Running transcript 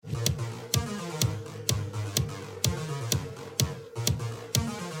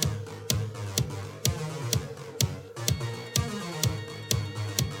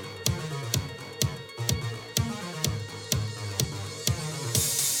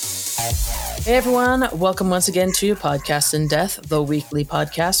Hey everyone, welcome once again to Podcast in Death, the weekly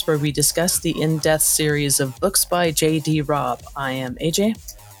podcast where we discuss the in-depth series of books by J.D. Robb. I am AJ.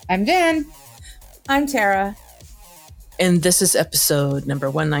 I'm Jen. I'm Tara. And this is episode number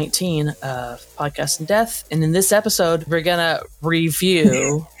 119 of Podcast in Death. And in this episode, we're going to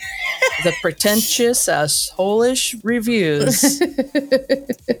review the pretentious as holish reviews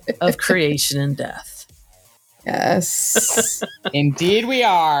of Creation and Death. Yes. Indeed we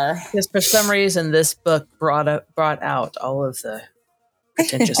are. Because for some reason, this book brought out all of the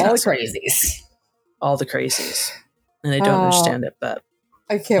pretentious All the assholes. crazies. All the crazies. And I don't understand it, but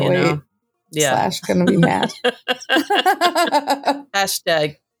I can't wait. know, yeah. Slash gonna be mad.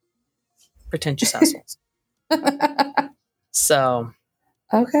 Hashtag pretentious assholes. So,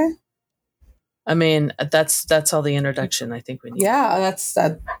 Okay. I mean, that's all the introduction I think we need. Yeah, that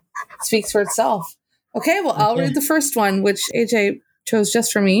speaks for itself. Okay, well, I'll read the first one, which AJ chose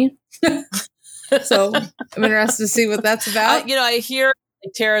just for me. So I'm interested to see what that's about. I hear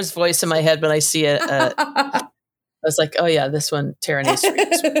Tara's voice in my head when I see it. I was like, oh yeah, this one, Tara needs to read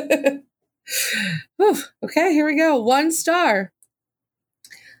this one. Whew. Okay, here we go. 1 star.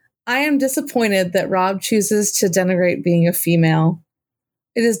 I am disappointed that Robb chooses to denigrate being a female.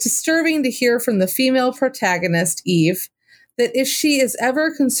 It is disturbing to hear from the female protagonist, Eve, that if she is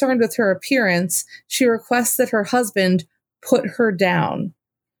ever concerned with her appearance, she requests that her husband put her down.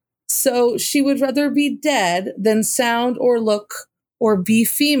 So she would rather be dead than sound or look or be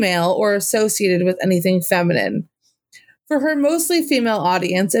female or associated with anything feminine. For her mostly female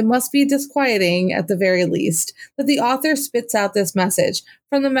audience, it must be disquieting, at the very least, that the author spits out this message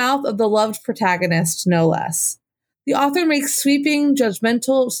from the mouth of the loved protagonist, no less. The author makes sweeping,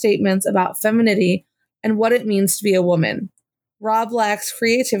 judgmental statements about femininity and what it means to be a woman. Robb lacks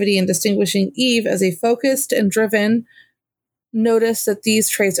creativity in distinguishing Eve as a focused and driven. Notice that these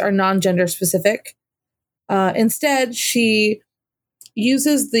traits are non-gender specific. Instead, she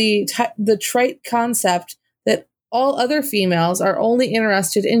uses the trite concept that all other females are only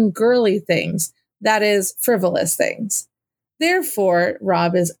interested in girly things, that is, frivolous things. Therefore,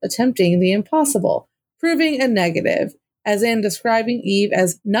 Robb is attempting the impossible, proving a negative, as in describing Eve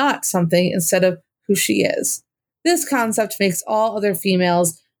as not something instead of who she is. This concept makes all other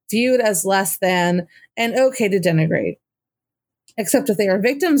females viewed as less than and okay to denigrate, except if they are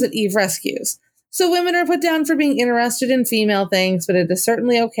victims that Eve rescues. So women are put down for being interested in female things, but it is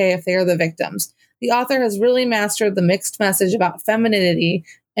certainly okay if they are the victims. The author has really mastered the mixed message about femininity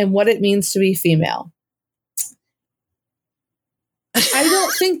and what it means to be female. I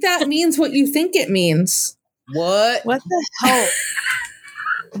don't think that means what you think it means. What? What the hell?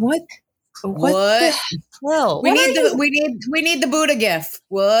 What the hell? We need the Buddha gif.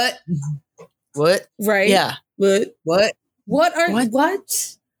 What? What? Right? Yeah. What? What?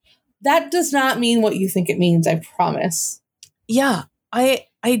 That does not mean what you think it means, I promise. Yeah. I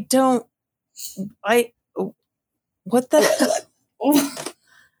don't. What the hell?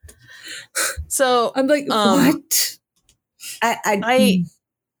 So I'm like, what?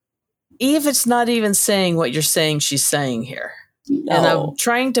 Eve is not even saying what you're saying she's saying here. No. And I'm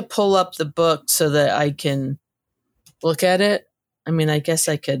trying to pull up the book so that I can look at it. I mean, I guess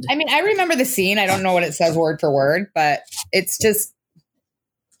I could. I mean, I remember the scene. I don't know what it says word for word, but it's just.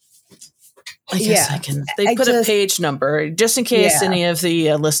 I guess I can. They put a page number just in case any of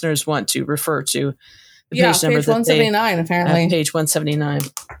the listeners want to refer to the page number. Page 179, apparently. Page 179.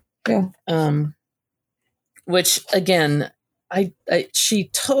 Yeah. Which again, she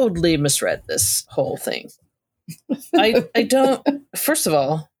totally misread this whole thing. I don't. First of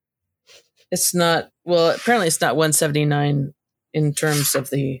all, it's not. Well, apparently, it's not 179 in terms of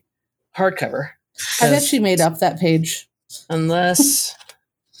the hardcover. I bet she made up that page. Unless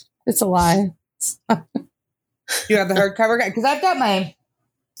it's a lie. You have the hardcover guy? Because I've got my.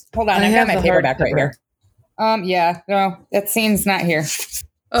 Hold on, I've got my paperback right here. Yeah, no, that scene's not here.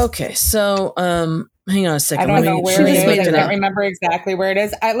 Okay, so hang on a second. I don't know where it is. I can't remember exactly where it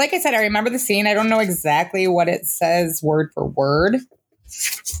is. Like I said, I remember the scene. I don't know exactly what it says word for word.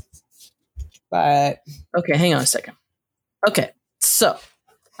 But okay, hang on a second. Okay, so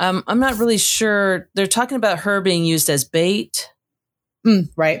I'm not really sure. They're talking about her being used as bait,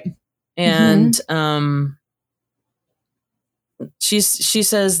 right? And she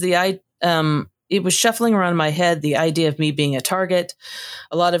says it was shuffling around in my head, the idea of me being a target.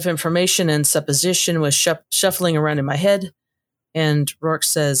 A lot of information and supposition was shuffling around in my head. And Rourke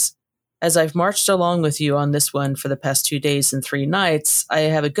says, as I've marched along with you on this one for the past 2 days and 3 nights, I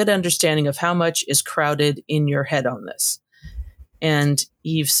have a good understanding of how much is crowded in your head on this. And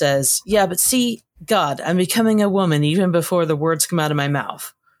Eve says, yeah, but see, God, I'm becoming a woman even before the words come out of my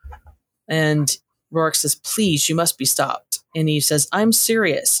mouth. And Rourke says, please, you must be stopped. And Eve says, I'm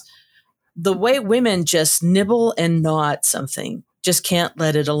serious. The way women just nibble and gnaw at something, just can't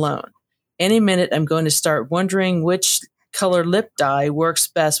let it alone. Any minute, I'm going to start wondering which color lip dye works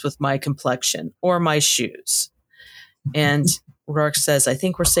best with my complexion or my shoes. And Rourke says, I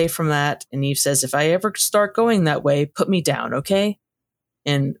think we're safe from that. And Eve says, if I ever start going that way, put me down, okay?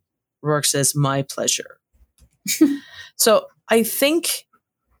 And Rourke says, my pleasure. So I think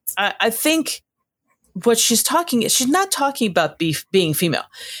what she's talking is she's not talking about being female.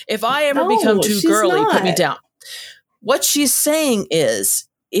 If I ever become too girly, put me down. What she's saying is,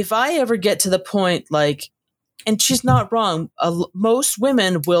 if I ever get to the point like, and she's not wrong, most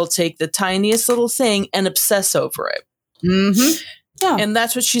women will take the tiniest little thing and obsess over it. Mm-hmm. Yeah. And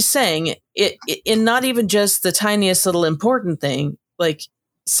that's what she's saying. And not even just the tiniest little important thing, like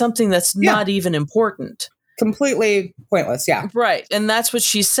something that's not even important. Completely pointless. Yeah. Right. And that's what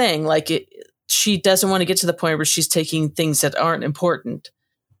she's saying. Like she doesn't want to get to the point where she's taking things that aren't important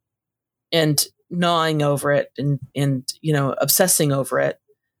and gnawing over it and obsessing over it.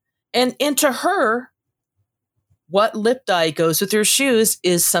 And to her, what lip dye goes with your shoes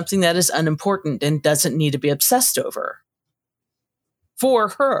is something that is unimportant and doesn't need to be obsessed over for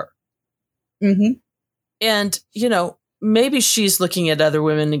her. Mm-hmm. And, maybe she's looking at other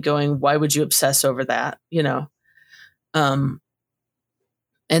women and going, why would you obsess over that? And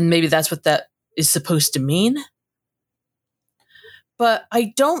maybe that's what that is supposed to mean. But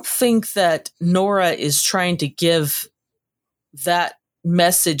I don't think that Nora is trying to give that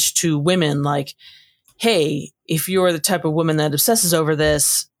message to women like, hey, if you're the type of woman that obsesses over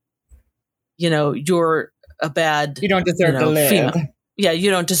this, you're a bad, you don't deserve to live. Female. Yeah, you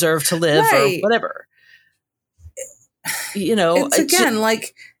don't deserve to live or whatever. It's again,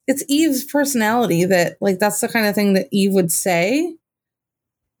 like, it's Eve's personality that, like, that's the kind of thing that Eve would say.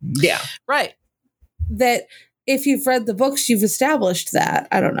 Yeah. Right. That if you've read the books, you've established that.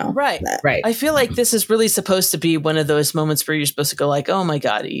 I don't know. Right. Right. I feel like this is really supposed to be one of those moments where you're supposed to go like, oh my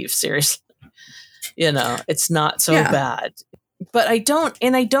God, Eve, seriously. It's not so bad. But I don't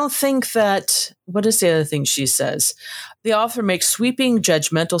think that, what is the other thing she says? The author makes sweeping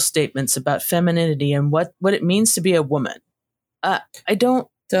judgmental statements about femininity and what it means to be a woman. I don't.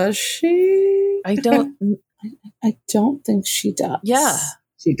 Does she? I don't. I don't think she does. Yeah.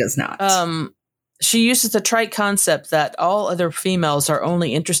 She does not. She uses the trite concept that all other females are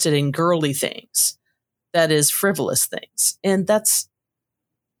only interested in girly things. That is frivolous things. And that's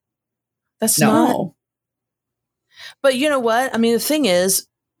not. But you know what? I mean, the thing is,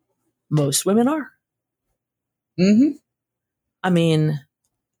 most women are. Mm-hmm. I mean,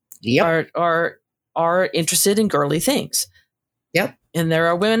 are interested in girly things. Yep. And there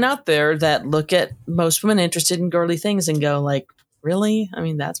are women out there that look at most women interested in girly things and go like, really? I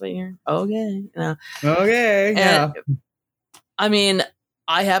mean, that's what you're okay. Okay. Yeah. I mean,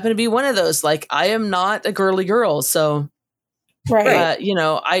 I happen to be one of those. Like, I am not a girly girl, so right.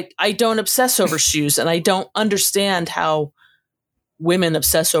 I don't obsess over shoes, and I don't understand how women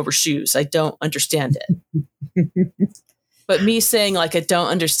obsess over shoes. I don't understand it. But me saying like I don't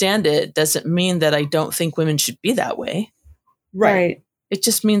understand it doesn't mean that I don't think women should be that way. Right. It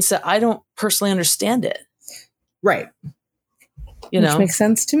just means that I don't personally understand it. Right. Which makes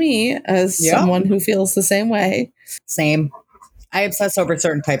sense to me as someone who feels the same way. Same. I obsess over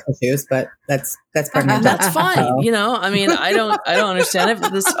certain types of shoes, but that's part of my job. That's fine. I mean, I don't understand it,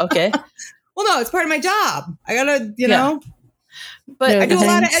 but this okay. Well, no, it's part of my job. I gotta, know. But I do a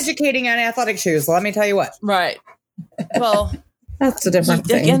lot of educating on athletic shoes. Let me tell you what. Right. Well, that's a different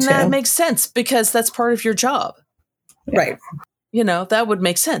thing. And that makes sense because that's part of your job. Right. That would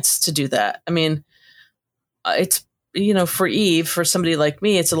make sense to do that. I mean, it's, for Eve, for somebody like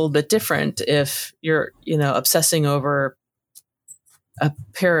me, it's a little bit different if you're, obsessing over a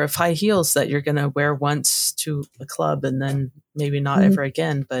pair of high heels that you're going to wear once to a club and then maybe not ever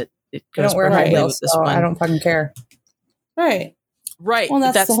again, but it goes. I don't wear high heels, so I don't fucking care. Right. Right. Well,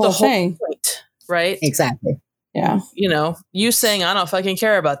 that's the whole thing. Point, right? Exactly. Yeah. You saying, I don't fucking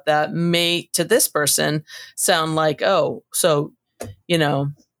care about that may to this person sound like, oh, so,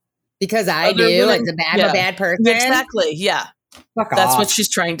 because I do, I'm a bad person. Exactly. Yeah. That's what she's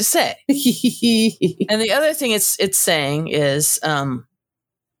trying to say. And the other thing it's saying is,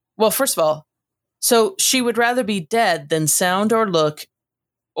 well, first of all, so she would rather be dead than sound or look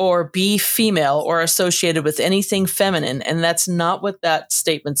or be female or associated with anything feminine. And that's not what that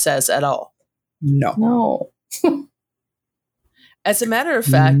statement says at all. No. As a matter of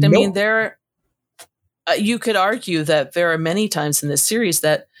fact, I mean, you could argue that there are many times in this series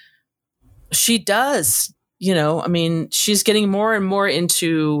that she does, I mean, she's getting more and more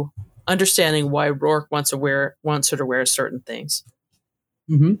into understanding why Rourke wants her to wear certain things.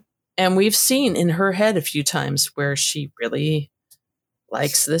 Mm-hmm. And we've seen in her head a few times where she really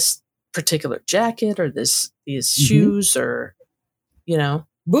likes this particular jacket or these shoes or,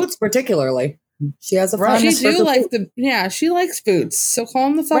 boots particularly. She has a Right. fondness She for like boots. she likes boots. So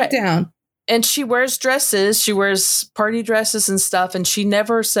calm the fuck Right. down. And she wears dresses. She wears party dresses and stuff. And she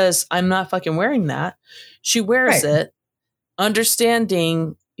never says, I'm not fucking wearing that. She wears Right. it,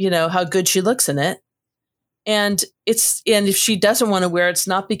 understanding, how good she looks in it. And if she doesn't want to wear it, it's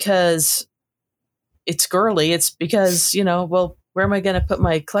not because it's girly. It's because, well, where am I going to put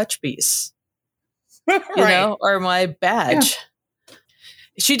my clutch piece? Right. Or my badge? Yeah.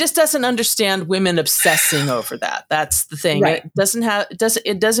 She just doesn't understand women obsessing over that. That's the thing. Right.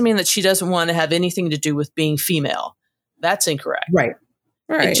 It doesn't mean that she doesn't want to have anything to do with being female. That's incorrect. Right.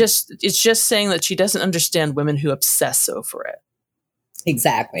 Right. It's just saying that she doesn't understand women who obsess over it.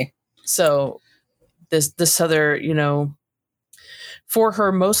 Exactly. So this other, for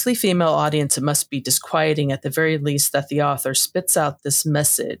her mostly female audience, it must be disquieting at the very least that the author spits out this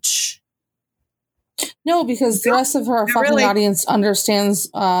message. No, because the rest of her fucking audience understands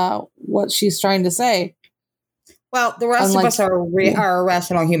what she's trying to say. Well, the rest of us are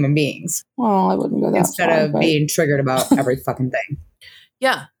rational human beings. Well, I wouldn't go that instead far, of being triggered about every fucking thing.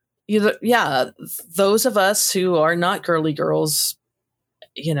 Yeah. Those of us who are not girly girls,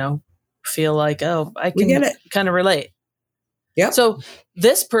 feel like, oh, I can kind of relate. Yeah. So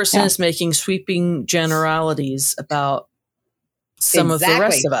this person is making sweeping generalities about some of the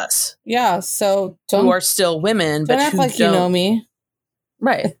rest of us. Yeah. So who are still women, but act who like don't, you know me.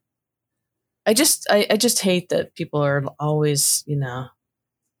 Right. I just hate that people are always, the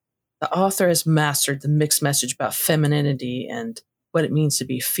author has mastered the mixed message about femininity and what it means to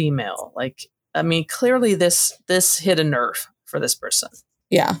be female. Like, I mean, clearly this hit a nerve for this person.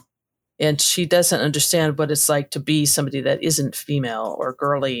 Yeah. And she doesn't understand what it's like to be somebody that isn't female or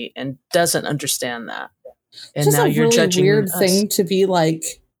girly and doesn't understand that. And just now a you're really judging weird us. thing to be like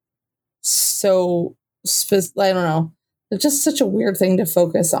so I don't know. It's just such a weird thing to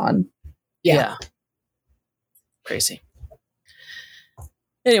focus on. Yeah. Crazy.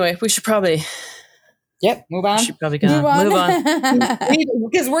 Anyway, we should probably move on. We should probably move on.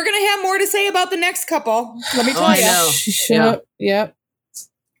 Because we're going to have more to say about the next couple. Let me tell you. I know. Yeah. Yep.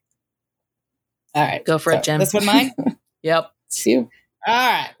 All right. Go for it, Jen. This one mine? Yep. It's you.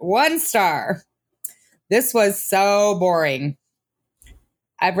 All right. 1 star. This was so boring.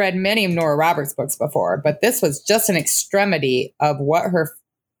 I've read many of Nora Roberts' books before, but this was just an extremity of what her...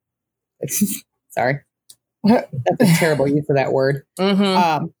 Sorry. That's a terrible use of that word.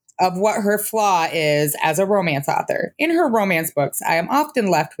 Mm-hmm. Of what her flaw is as a romance author. In her romance books, I am often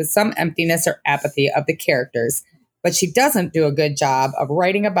left with some emptiness or apathy of the characters, but she doesn't do a good job of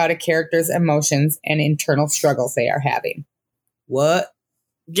writing about a character's emotions and internal struggles they are having. What?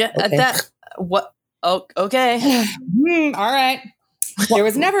 Yeah, Okay. What? Oh, okay. All right. There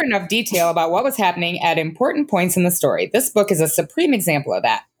was never enough detail about what was happening at important points in the story. This book is a supreme example of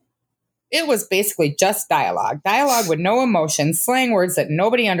that. It was basically just dialogue with no emotion, slang words that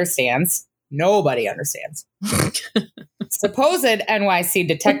nobody understands. Nobody understands. Supposed NYC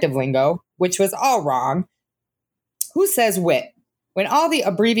detective lingo, which was all wrong. Who says wit? When all the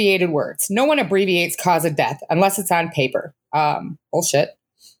abbreviated words. No one abbreviates cause of death unless it's on paper. Bullshit.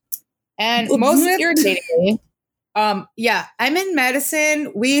 And most irritatingly, I'm in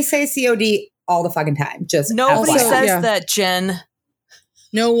medicine. We say COD all the fucking time. Just nobody FYI. says that, Jen.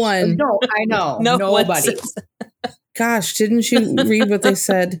 No one. No, I know. Nobody. Gosh, didn't you read what they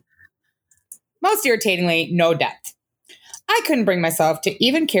said? Most irritatingly, no depth. I couldn't bring myself to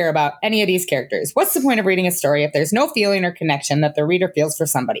even care about any of these characters. What's the point of reading a story if there's no feeling or connection that the reader feels for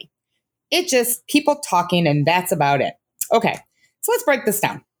somebody? It's just people talking and that's about it. Okay, so let's break this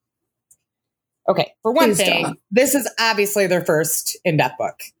down. Okay, for one thing, this is obviously their first in-depth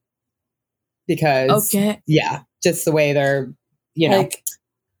book. Because, just the way they're,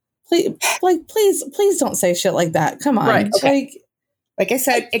 please don't say shit like that. Come on. Right. Okay. Like I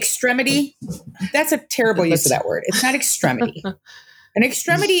said, extremity, that's a terrible use of that word. It's not extremity. An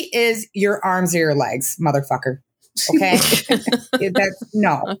extremity is your arms or your legs, motherfucker. Okay?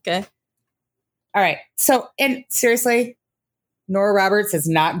 No. Okay. All right. So, and seriously, Nora Roberts is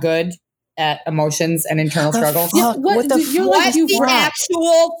not good at emotions and internal struggles. Yeah, what the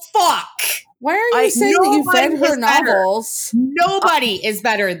actual fuck? Why are you saying that you've read her novels? Nobody is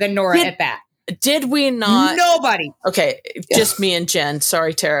better than Nora at that. Did we not? Nobody. Okay, just me and Jen.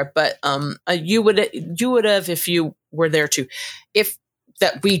 Sorry, Tara, but you would have if you were there too. If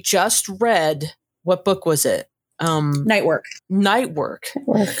that we just read, what book was it? Night work.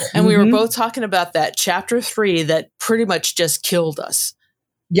 And we were both talking about that chapter 3 that pretty much just killed us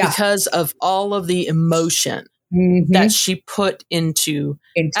because of all of the emotion that she put into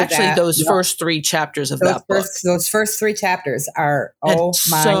actually those first 3 chapters of that book. Those first 3 chapters are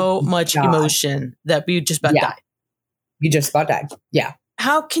so much emotion that we just about died. You just about died. Yeah.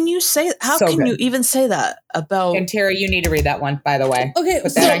 How can you say? How can you even say that about? And Terry, you need to read that one, by the way. Okay,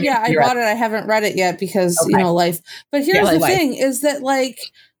 so I bought it. I haven't read it yet because life. But here's the thing: is that like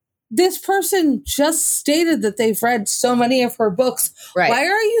this person just stated that they've read so many of her books. Right? Why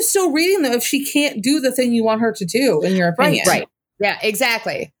are you still reading them if she can't do the thing you want her to do? In your opinion, right? Yeah,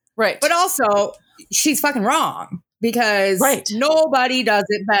 exactly. Right. But also, she's fucking wrong because nobody does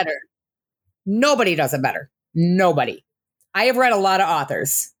it better. Nobody does it better. Nobody. I have read a lot of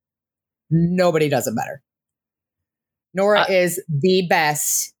authors. Nobody does it better. Nora is the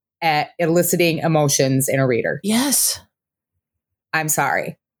best at eliciting emotions in a reader. Yes. I'm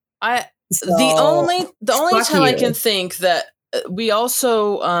sorry. The only time I can think that we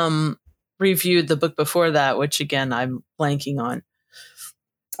also reviewed the book before that, which again I'm blanking on.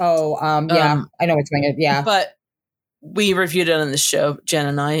 I know what you mean. Yeah. But we reviewed it on the show, Jen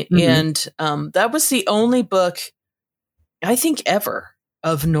and I, and that was the only book I think ever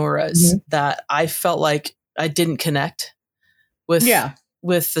of Nora's that I felt like I didn't connect with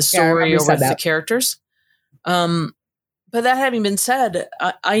the story or with the characters. But that having been said,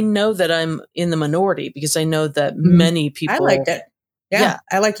 I know that I'm in the minority because I know that many people. I liked it. Yeah,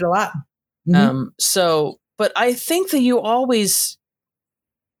 I liked it a lot. But I think that you always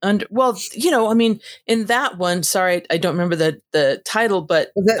in that one, sorry, I don't remember the title,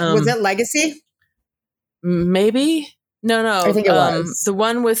 but was it Legacy? Maybe. No. I think it was the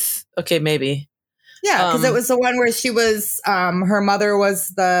one with. Okay, maybe. Yeah, because it was the one where she was. Her mother was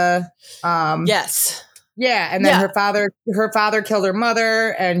the. Yes. Yeah, and then her father killed her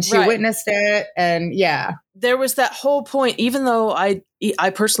mother, and she witnessed it, and there was that whole point. Even though I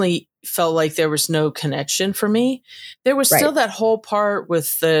personally felt like there was no connection for me, there was still that whole part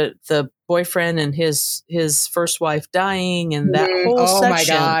with the boyfriend and his first wife dying, and that whole section. Oh my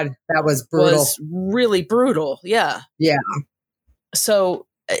God, that was brutal. Was really brutal. Yeah. Yeah. So.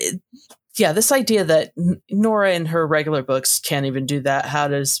 This idea that Nora in her regular books can't even do that. How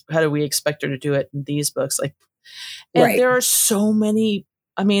do we expect her to do it in these books? And there are so many.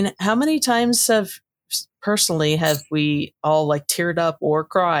 I mean, how many times have we all teared up or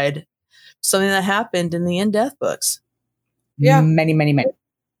cried something that happened in the in-death books? Yeah, many.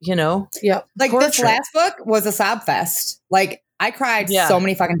 Yeah, this last book was a sob fest. I cried so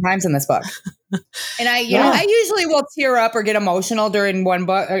many fucking times in this book. And I usually will tear up or get emotional during one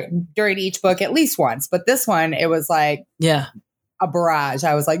book, during each book at least once. But this one, it was a barrage.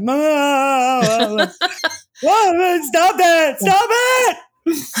 I was like, stop it.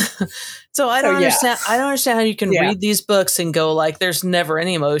 So I don't understand. I don't understand how you can read these books and go there's never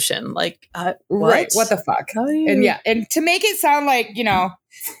any emotion. What? Right. What the fuck? And to make it sound like,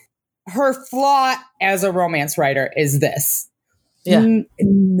 her flaw as a romance writer is this. Yeah.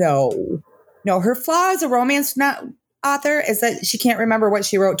 No, her flaw as a romance author is that she can't remember what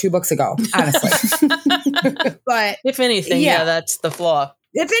she wrote 2 books ago, honestly. But if anything, that's the flaw.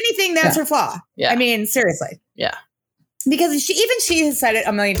 If anything, that's her flaw. Yeah. I mean, seriously. Yeah. Because she has said it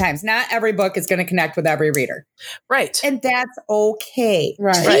a million times. Not every book is going to connect with every reader. Right. And that's okay.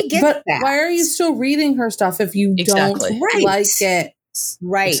 Right. She gets but that. Why are you still reading her stuff if you don't like it?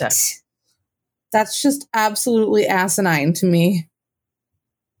 Right. Exactly. That's just absolutely asinine to me.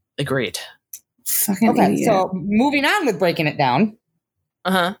 Agreed. Fucking idiot. So moving on with breaking it down.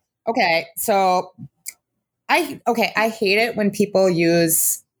 Okay, so I hate it when people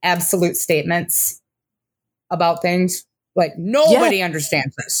use absolute statements about things. Nobody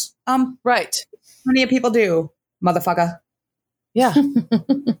understands this. Right. Plenty of people do, motherfucker. Yeah.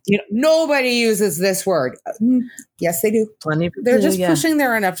 Nobody uses this word. Yes, they do. Plenty of people. They're just pushing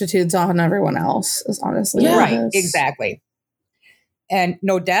their ineptitudes on everyone else, is honestly. Yeah. Right. Exactly. And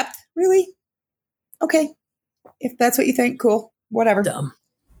no depth, really? Okay. If that's what you think, cool. Whatever. Dumb.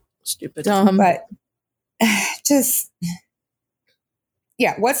 Stupid. Dumb. But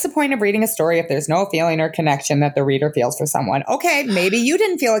what's the point of reading a story if there's no feeling or connection that the reader feels for someone? Okay, maybe you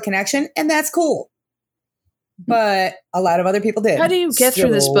didn't feel a connection, and that's cool. But a lot of other people did. How do you get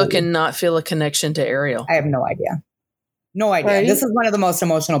through this book and not feel a connection to Ariel? I have no idea. No idea. Right? This is one of the most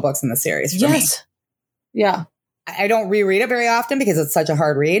emotional books in the series for me. Yeah. I don't reread it very often because it's such a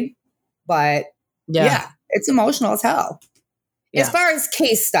hard read. But it's emotional as hell. Yeah. As far as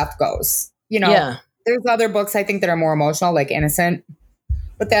case stuff goes, there's other books I think that are more emotional, like Innocent.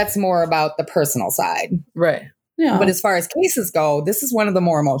 But that's more about the personal side. Right. Yeah. But as far as cases go, this is one of the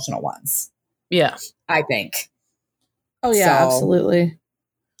more emotional ones, Yeah. I think. Oh yeah, So, absolutely.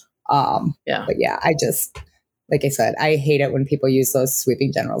 Yeah. But yeah, I just, like I said, I hate it when people use those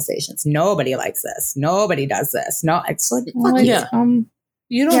sweeping generalizations. Nobody likes this. Nobody does this. No, it's like, fuck Like, you. Yeah.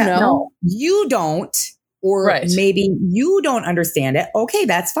 You don't know. No, you don't. Or Right. maybe you don't understand it. Okay,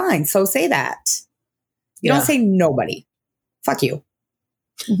 that's fine. So say that. You Yeah. don't say nobody. Fuck you.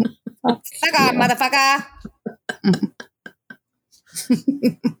 Fuck Fuck off, you. motherfucker.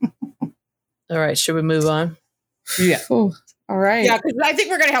 All right. Should we move on? Yeah. Ooh, all right. Yeah, because I think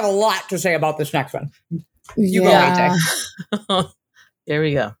we're going to have a lot to say about this next one. You Yeah. go, There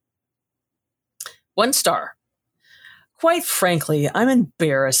we go. 1 star. Quite frankly, I'm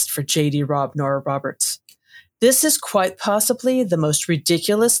embarrassed for J.D. Nora Roberts. This is quite possibly the most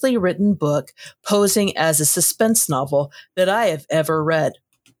ridiculously written book posing as a suspense novel that I have ever read.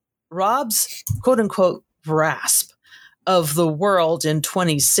 Rob's quote-unquote grasp of the world in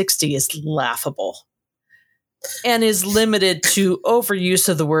 2060 is laughable and is limited to overuse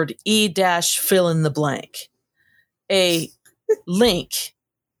of the word fill in the blank. A link,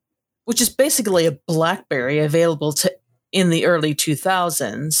 which is basically a BlackBerry available in the early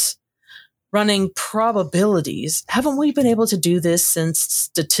 2000s, running probabilities. Haven't we been able to do this since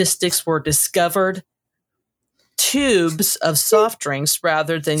statistics were discovered? Tubes of soft drinks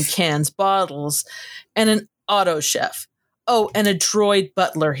rather than cans, bottles, and an auto chef. Oh, and a droid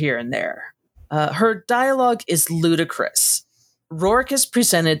butler here and there. Her dialogue is ludicrous. Rourke is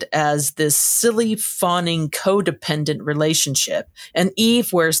presented as this silly, fawning, codependent relationship, and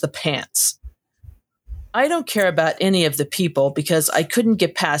Eve wears the pants. I don't care about any of the people because I couldn't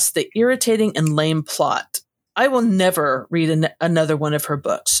get past the irritating and lame plot. I will never read another one of her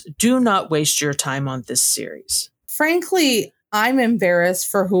books. Do not waste your time on this series. Frankly, I'm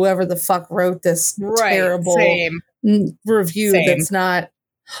embarrassed for whoever the fuck wrote this terrible review. Same. That's not.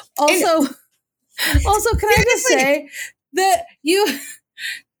 Also, can I just say that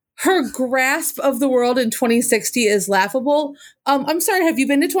her grasp of the world in 2060 is laughable. I'm sorry, have you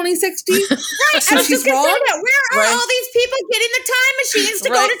been to 2060? Right, So I was she's just going to wrong? say that. Where are Right. all these people getting the time machines to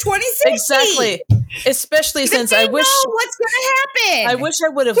go Right. to 2060? Exactly. Especially Because since they I wish know what's going to happen. I wish I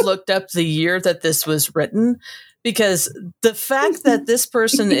would have looked up the year that this was written, because the fact that this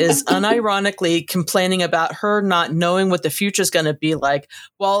person is unironically complaining about her not knowing what the future is going to be like,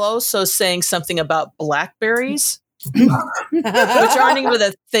 while also saying something about BlackBerries, which aren't even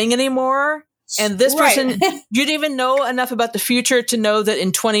a thing anymore. And this Right. person, you didn't even know enough about the future to know that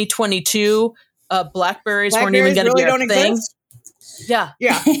in 2022, BlackBerries weren't even going to really be a don't thing. exist? Yeah.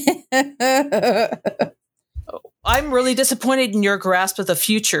 Yeah. I'm really disappointed in your grasp of the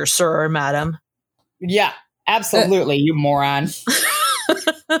future, sir or madam. Yeah, absolutely, you moron.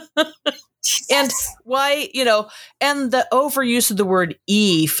 And why, and the overuse of the word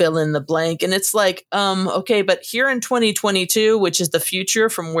fill in the blank. And it's like, okay, but here in 2022, which is the future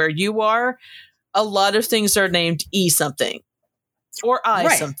from where you are, a lot of things are named something or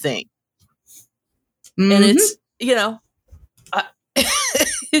Right. something. Mm-hmm. And it's,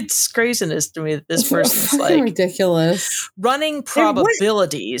 it's craziness to me that this person's Fucking like ridiculous. running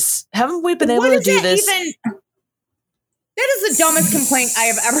probabilities. Haven't we been able What to is do that this? even? That is the dumbest complaint I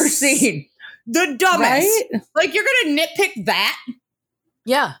have ever seen. The dumbest. Right? Like, you're going to nitpick that?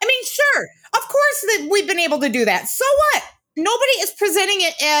 Yeah. I mean, sure. Of course that we've been able to do that. So what? Nobody is presenting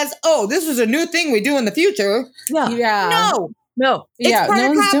it as, oh, this is a new thing we do in the future. Yeah. Yeah. No. It's Yeah, part no of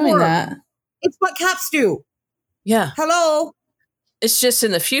one's cop doing work. that. It's what cops do. Yeah. Hello? It's just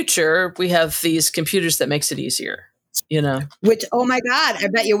in the future, we have these computers that makes it easier, Which, oh my God, I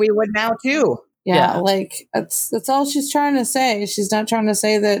bet you we would now too. Yeah, Yeah. like that's all she's trying to say. She's not trying to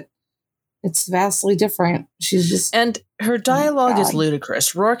say that it's vastly different. She's just And her dialogue is God.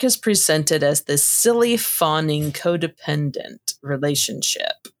 ludicrous. Rourke is presented as this silly, fawning, codependent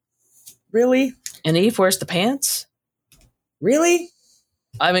relationship. Really? And Eve wears the pants? Really?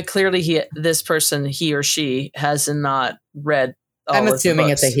 I mean, clearly this person, he or she, has not read all I'm of the assuming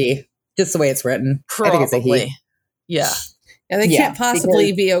books. it's a he. Just the way it's written. Probably. I think it's a he. Yeah. they Yeah, can't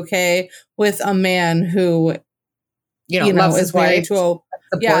possibly be okay with a man who Loves his is married wife. to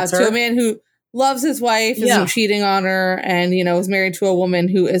Supports her. a man who loves his wife, Yeah. isn't cheating on her, and is married to a woman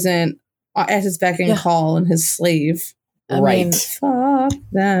who isn't at his beck and Yeah. call and his slave. I Right. mean, Fuck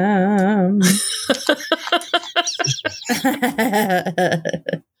them.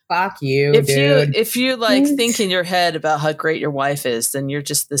 Fuck you, if dude. you like think in your head about how great your wife is, then you're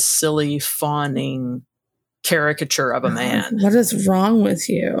just this silly, fawning caricature of a man. What is wrong with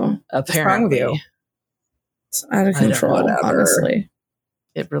you? Apparently. wrong with you? It's out of I don't know, control, whatever. honestly.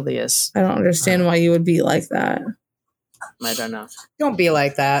 It really is. I don't understand why you would be like that. I don't know. Don't be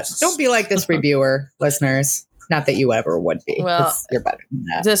like that. Don't be like this reviewer, listeners. Not that you ever would be. Well, 'cause you're better than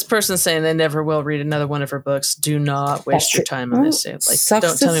that. This person's saying they never will read another one of her books. Do not waste your time on this. Like, Sucks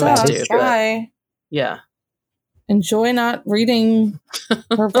don't to tell me what to suck. do. Bye. Yeah. Enjoy not reading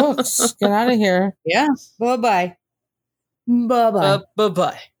her books. Get out of here. Yeah. Bye-bye. Bye-bye.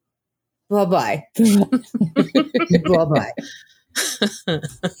 Bye-bye. Bye-bye. Bye-bye.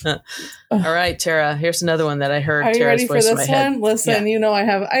 All right, Tara. Here's another one that I heard. Are you Tara's ready for voice in this my head. one? Listen, Yeah. you know I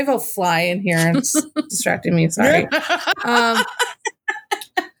have a fly in here and it's distracting me. Sorry.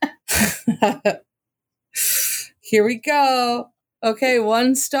 Here we go. Okay,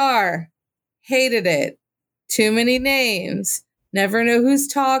 1 star. Hated it. Too many names. Never know who's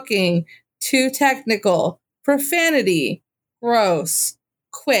talking. Too technical. Profanity. Gross.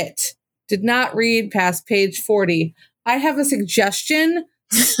 Quit. Did not read past page 40. I have a suggestion.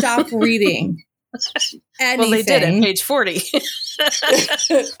 Stop reading. Anything. Well, they did at page 40.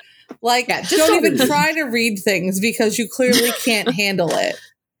 Like, Yeah, just don't don't even read. try to read things because you clearly can't handle it.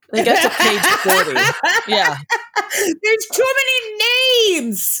 They got to page 40. Yeah. There's too many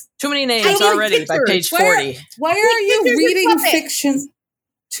names. Too many names I need already by pictures. page 40. Why are you There's a reading puppet. fiction?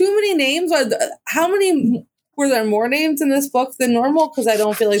 Too many names? How many? Were there more names in this book than normal? Because I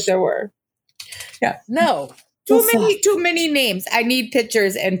don't feel like there were. No. Too many names. I need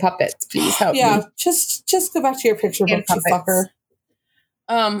pictures and puppets. Please help Yeah, me. just go back to your picture And book, you puppets.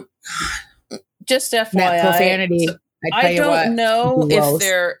 fucker. Just That FYI. profanity. I tell I you what. don't know gross.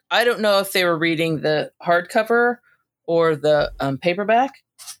 I don't know if they were reading the hardcover or the paperback,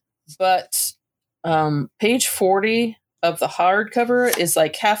 but page 40 of the hardcover is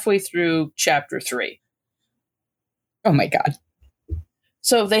like halfway through chapter 3. Oh my God.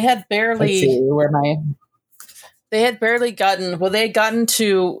 So they had Let's barely see where my gotten they had gotten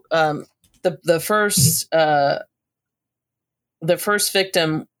to the first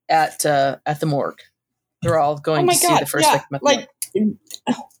victim at the morgue. They're all going to see the first victim at the morgue.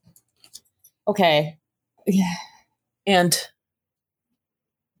 Okay. Yeah. And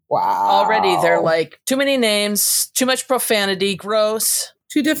Wow. already they're like, too many names, too much profanity, gross,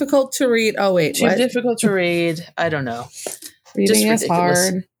 Too difficult to read. Oh wait, too what? difficult to read. I don't know. Reading is ridiculous.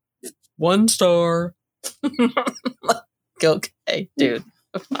 hard. 1 star. Okay, dude.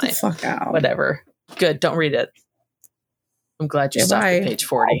 Get the Fine. fuck out. Whatever. Good. Don't read it. I'm glad you stopped at Bye. page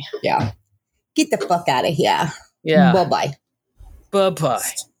 40. Yeah. Get the fuck out of here. Yeah. Bye-bye. Bye-bye.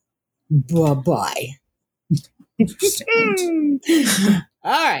 Bye-bye.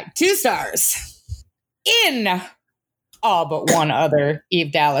 All right. 2 stars. In all but one other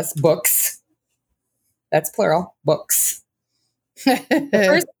Eve Dallas books. That's plural. Books. The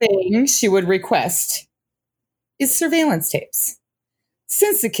first thing she would request is surveillance tapes.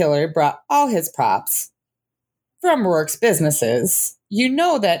 Since the killer brought all his props from Rourke's businesses, you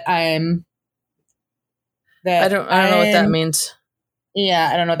know that I don't know what that means. Yeah,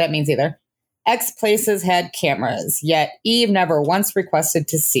 I don't know what that means either. X places had cameras, yet Eve never once requested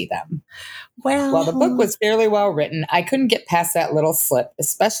to see them. While the book was fairly well written, I couldn't get past that little slip,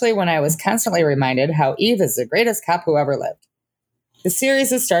 especially when I was constantly reminded how Eve is the greatest cop who ever lived. The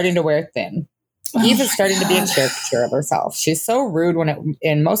series is starting to wear thin. Eve is starting to be a caricature of herself. She's so rude when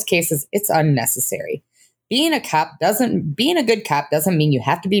in most cases it's unnecessary. Being a good cop doesn't mean you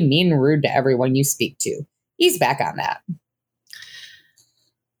have to be mean and rude to everyone you speak to. He's back on that.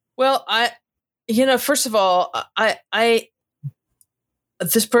 Well, first of all,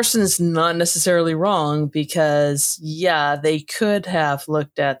 this person is not necessarily wrong because, yeah, they could have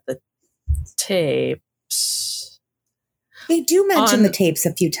looked at the tapes. They do mention the tapes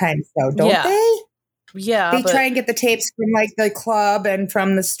a few times, though, don't they? Yeah. They try and get the tapes from like the club and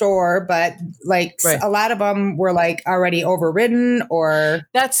from the store, but like a lot of them were like already overridden or.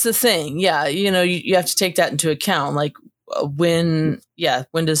 That's the thing. Yeah. You have to take that into account. Like when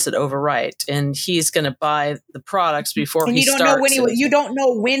does it overwrite? And he's going to buy the products before and he you don't starts. know when you don't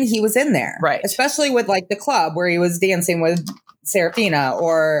know when he was in there. Right. Especially with like the club where he was dancing with Serafina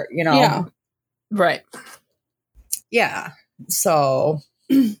or, Yeah. Right. Yeah. So.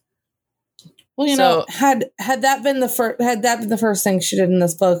 Well, had that been the first thing she did in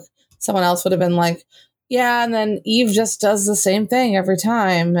this book, someone else would have been like, yeah, and then Eve just does the same thing every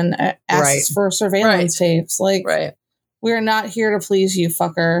time and asks for surveillance tapes. Like, we're not here to please you,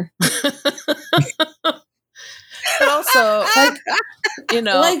 fucker. But also,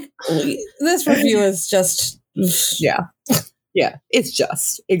 this review is just yeah, it's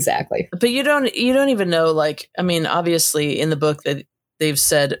just exactly. But you don't even know. Like, I mean, obviously, in the book that they've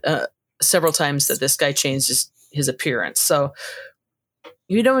said several times that this guy changed his appearance. So,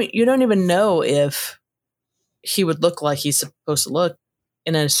 you don't even know if he would look like he's supposed to look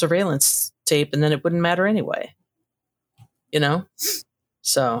in a surveillance tape, and then it wouldn't matter anyway.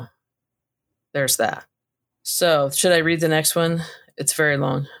 So there's that. So should I read the next one? It's very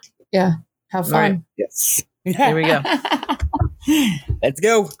long. Yeah. Have fun. Right. Yes. Here we go. Let's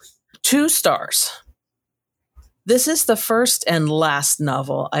go. 2 stars. This is the first and last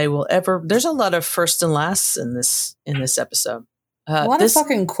novel I will ever. There's a lot of first and lasts in this episode. A lot of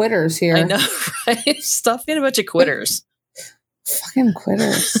fucking quitters here. I know, right? Stop being a bunch of quitters. Fucking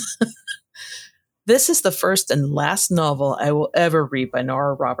quitters. This is the first and last novel I will ever read by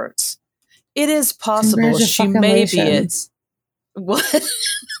Nora Roberts. It is possible she may be it. What?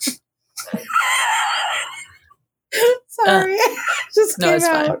 Sorry. Just no, came it's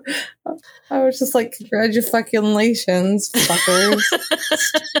out. Fine. I was just like, congratulations, fuckers.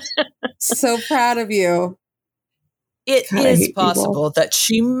 So proud of you. It is possible that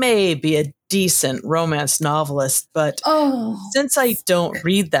she may be a decent romance novelist, but since I don't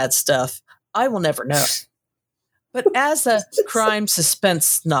read that stuff, I will never know. But as a crime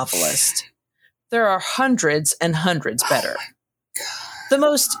suspense novelist, there are hundreds and hundreds better. The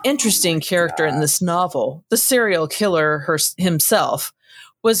most interesting character in this novel, the serial killer himself,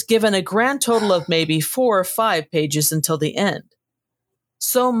 was given a grand total of maybe 4 or 5 pages until the end.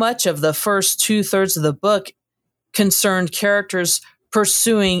 So much of the first 2/3 of the book concerned characters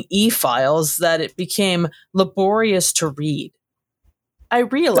pursuing e-files that it became laborious to read. I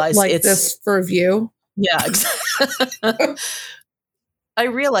realize like it's this for view. Yeah, exactly. I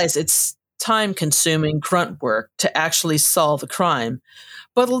realize it's time-consuming grunt work to actually solve a crime,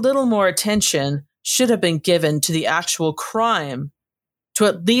 but a little more attention should have been given to the actual crime to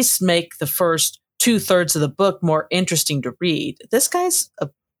at least make the first 2/3 of the book more interesting to read. This guy's a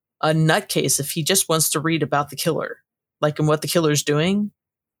nutcase if he just wants to read about the killer, like and what the killer's doing.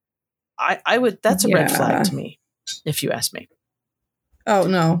 I would. That's a red flag to me, if you ask me. Oh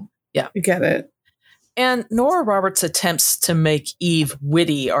no. Yeah, you get it. And Nora Roberts' attempts to make Eve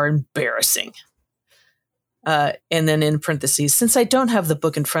witty are embarrassing. And then in parentheses, since I don't have the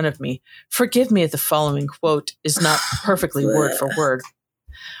book in front of me, forgive me if the following quote is not perfectly word for word.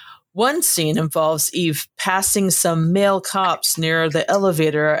 One scene involves Eve passing some male cops near the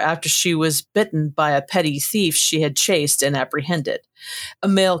elevator after she was bitten by a petty thief she had chased and apprehended. A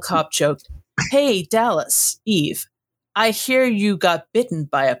male cop joked, "Hey, Dallas, Eve, I hear you got bitten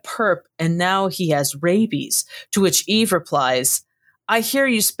by a perp and now he has rabies." To which Eve replies, "I hear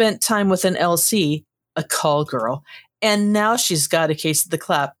you spent time with an LC, a call girl, and now she's got a case of the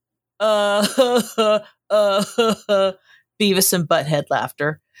clap." Beavis and Butthead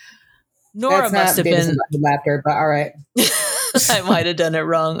laughter. Nora must have been laughter, but all right. I might have done it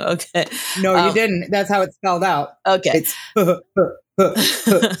wrong. Okay. No, you didn't. That's how it's spelled out. Okay.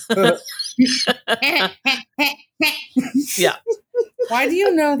 Yeah. Why do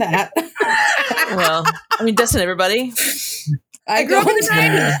you know that? Well, I mean, doesn't everybody? I grew up in the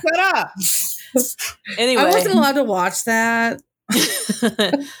 90s. Shut up. Anyway. I wasn't allowed to watch that.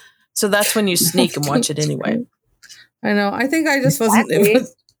 So that's when you sneak and watch it anyway. I know. I think I just wasn't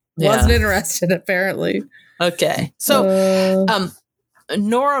interested, apparently. Okay. So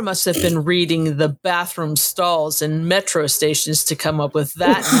Nora must have been reading the bathroom stalls in metro stations to come up with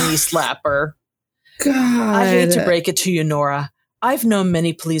that knee slapper. God. I hate to break it to you, Nora. I've known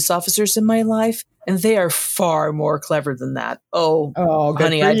many police officers in my life, and they are far more clever than that. Oh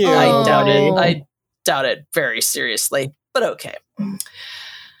honey, I doubt it. I doubt it very seriously, but okay.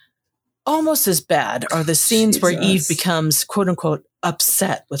 Almost as bad are the scenes where Eve becomes, quote unquote,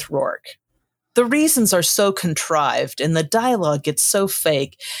 upset with Rourke. The reasons are so contrived and the dialogue gets so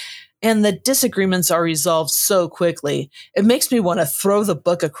fake and the disagreements are resolved so quickly, it makes me want to throw the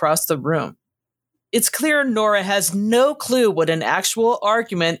book across the room. It's clear Nora has no clue what an actual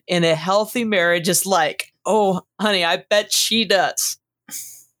argument in a healthy marriage is like. Oh, honey, I bet she does.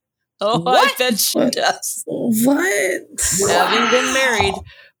 Oh, what? I bet she does. What? Having been married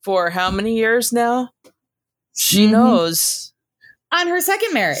for how many years now? She knows. On her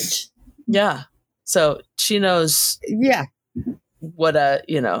second marriage. Yeah. So she knows what what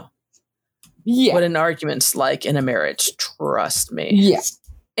an argument's like in a marriage. Trust me. Yeah.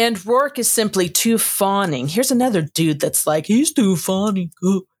 And Rourke is simply too fawning. Here's another dude that's like, he's too fawning.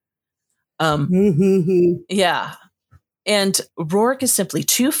 Yeah. And Rourke is simply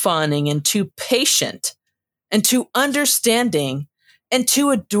too fawning and too patient and too understanding and too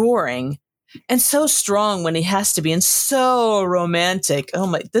adoring and so strong when he has to be and so romantic. Oh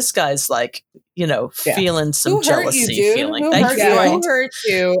my, this guy's like, feeling some jealousy feeling. Who hurt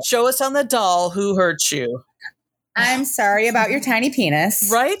you? Show us on the doll who hurt you. I'm sorry about your tiny penis.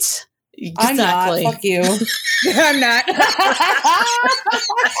 Right? I'm not. Exactly. Fuck you. I'm not.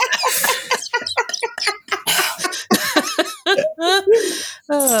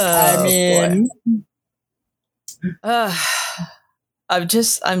 Oh, I mean,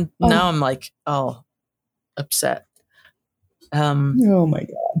 boy. I'm like, oh, upset. oh my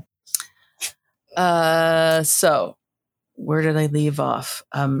God. So where did I leave off?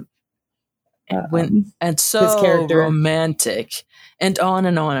 And his so character. romantic and on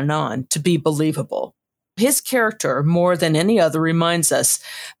and on and on to be believable. His character, more than any other, reminds us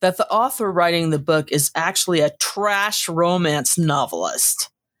that the author writing the book is actually a trash romance novelist.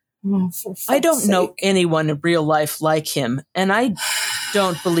 Oh, for fuck's I don't know sake. anyone in real life like him, and I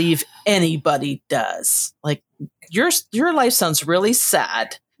don't believe anybody does. Like, your life sounds really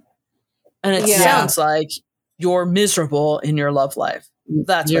sad, and it Yeah. sounds like you're miserable in your love life.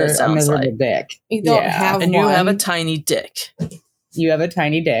 That's You're what it a sounds miserable like. dick. You don't Yeah. have And one. you have a tiny dick. You have a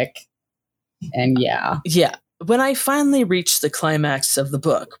tiny dick. And yeah. Yeah. When I finally reached the climax of the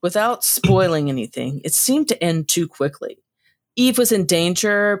book, without spoiling anything, it seemed to end too quickly. Eve was in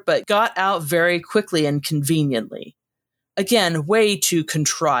danger, but got out very quickly and conveniently. Again, way too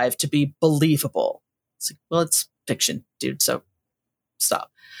contrived to be believable. It's like, well, it's fiction, dude, so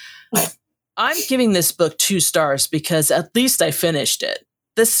stop. I'm giving this book 2 stars because at least I finished it.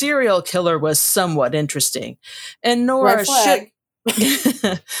 The serial killer was somewhat interesting, and Nora Red flag.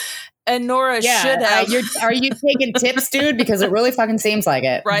 should and Nora Yeah. should have Are you taking tips, dude? Because it really fucking seems like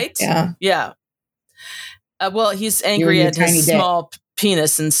it. right? Yeah. Yeah. Well, he's angry your at tiny his dick. small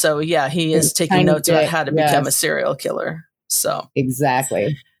penis, and so yeah, he is His taking tiny notes about dick, how to become a yes. serial killer. So,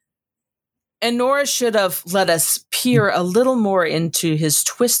 Exactly. and Nora should have let us peer a little more into his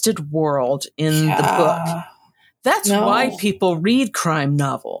twisted world in the book. Yeah. That's No. why people read crime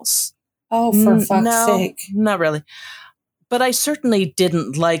novels. Oh, for fuck's no, sake. not really. But I certainly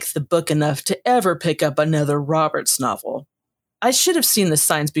didn't like the book enough to ever pick up another Roberts novel. I should have seen the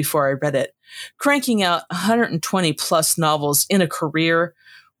signs before I read it. Cranking out 120 plus novels in a career,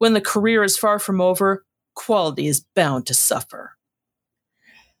 when the career is far from over, quality is bound to suffer.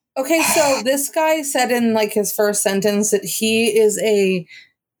 Okay, so this guy said in like his first sentence that he is a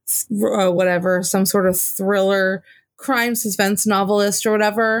whatever, some sort of thriller, crime suspense novelist or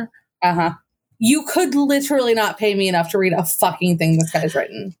whatever. Uh-huh. You could literally not pay me enough to read a fucking thing this guy's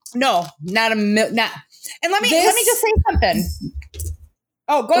written. No, not. And let me This- just say something.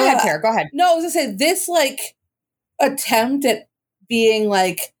 Oh, go ahead, Tara. Go ahead. No, I was gonna say this like attempt at being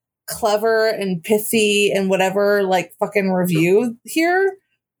like clever and pithy and whatever like fucking review here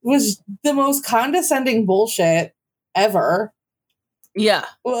was the most condescending bullshit ever. Yeah.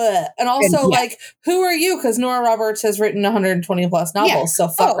 Ugh. And also, And, yeah. like, who are you? Because Nora Roberts has written 120 plus novels, Yeah. so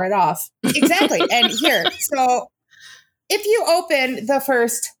fuck Oh. right off. Exactly. And here, so if you open the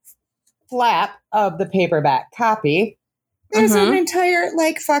first flap of the paperback copy, there's an entire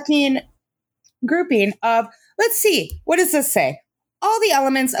like fucking grouping of, let's see, what does this say? All the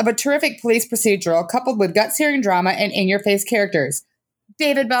elements of a terrific police procedural coupled with gut-searing drama and in-your-face characters.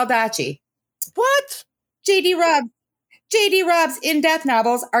 David Baldacci. What? J.D. Robb's in-depth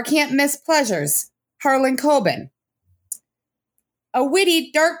novels are can't-miss pleasures. Harlan Coben. A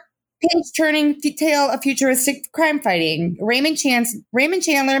witty, dark, page-turning tale of futuristic crime fighting. Raymond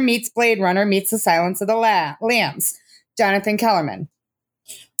Chandler meets Blade Runner meets The Silence of the Lambs. Jonathan Kellerman.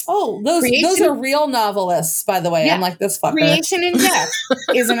 Oh, those Creation- are real novelists, by the way. Yeah. I'm like this fucker. Creation in Death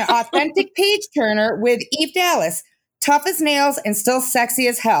is an authentic page-turner with Eve Dallas, tough as nails and still sexy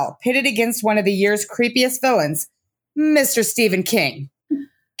as hell, pitted against one of the year's creepiest villains, Mr. Stephen King.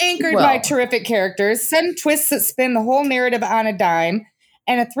 Anchored by Well. terrific characters, sudden twists that spin the whole narrative on a dime,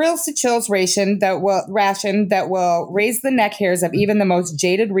 and a thrills to chills ration that will raise the neck hairs of even the most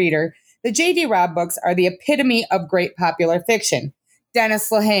jaded reader, the J.D. Robb books are the epitome of great popular fiction. Dennis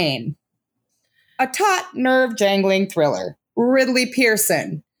Lehane. A taut, nerve-jangling thriller. Ridley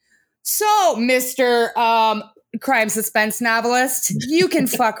Pearson. So, Mr. Crime suspense novelist, you can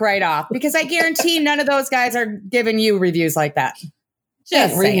fuck right off because I guarantee none of those guys are giving you reviews like that.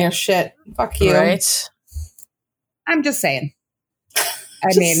 Just reading saying. your shit. Fuck you. Right? I'm just saying. I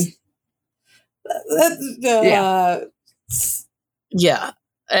Just- mean, Yeah.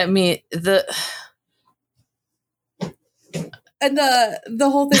 I mean, And the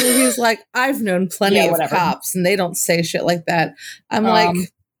whole thing where he's like, I've known plenty Yeah, of whatever. cops and they don't say shit like that. I'm like,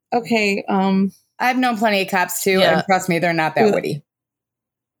 okay, I've known plenty of cops too, Yeah. and trust me, they're not that Yeah. witty.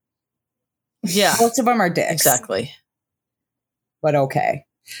 yeah, Most of them are dicks. exactly. But okay.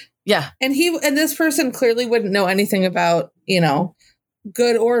 Yeah. and this person clearly wouldn't know anything about,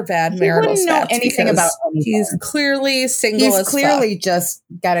 good or bad He marital wouldn't know status anything because about anything. he's clearly single He's as clearly just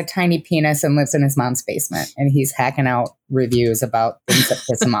got a tiny penis and lives in his mom's basement, and he's hacking out reviews about things that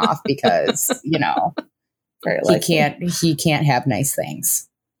piss him off because, you know, fuck. he can't have nice things.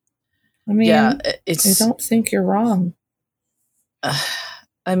 I mean, Yeah, I it's. don't think you're wrong.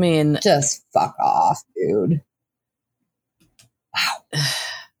 I mean, Just fuck off, dude. Wow.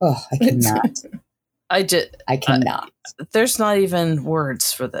 Oh, I cannot. I cannot. There's not even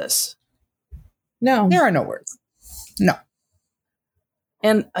words for this. No. There are no words. No.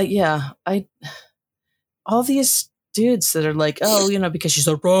 And all these dudes that are like, oh, you know, because she's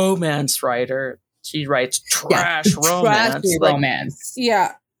a romance writer, she writes trash romance. Trashy Like, romance.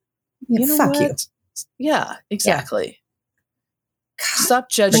 Yeah. you know fuck what? you. Yeah, exactly. Stop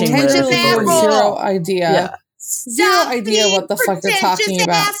judging Pretentious what other people asshole. read. Zero idea. Yeah. Zero idea what the fuck you're talking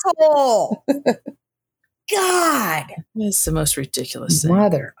about. Asshole. God. It's the most ridiculous thing.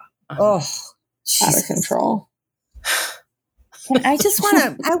 Mother. Oh, Out of control. I'm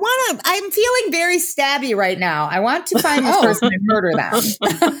feeling very stabby right now. I want to find this person and murder them.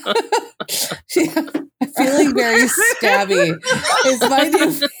 Feeling very stabby is my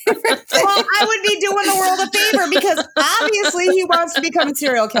new favorite thing. Well, I would be doing the world a favor because obviously he wants to become a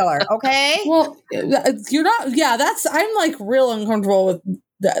serial killer. Okay. Well, you're not. Yeah, I'm like real uncomfortable with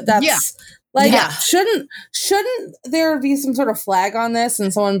that. That's like, shouldn't there be some sort of flag on this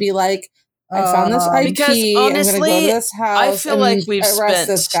and someone be like, I found this IP. Because honestly, I'm going to go to this house. I feel and like we've arrest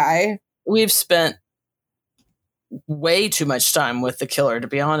this guy. We've spent way too much time with the killer, to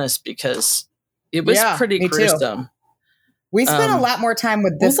be honest, because it was pretty gruesome. We spent a lot more time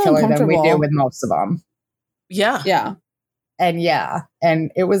with this killer than we do with most of them. Yeah. Yeah.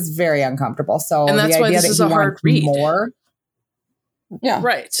 And it was very uncomfortable. So and that's the why idea this that is he a hard wants read. More,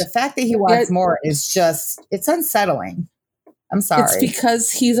 right. The fact that he wants more is just, it's unsettling. I'm sorry. It's because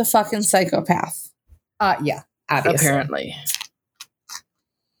he's a fucking psychopath. Yeah, obviously. Apparently.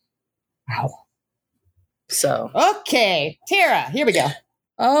 Wow. So. Okay, Tara, here we go.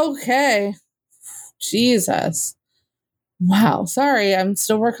 Okay. Jesus. Wow. Sorry, I'm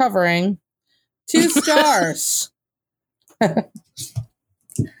still recovering. 2 stars.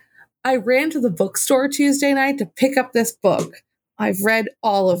 I ran to the bookstore Tuesday night to pick up this book. I've read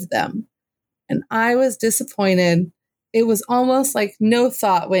all of them, and I was disappointed. It was almost like no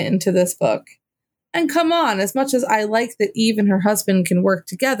thought went into this book. And come on, as much as I like that Eve and her husband can work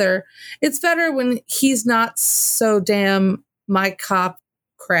together, it's better when he's not so damn my cop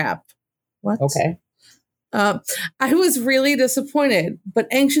crap. What? Okay. I was really disappointed, but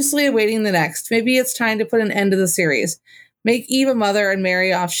anxiously awaiting the next. Maybe it's time to put an end to the series. Make Eve a mother and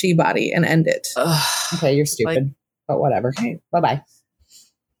marry off She-Body and end it. Okay, you're stupid, but whatever. Okay, bye-bye.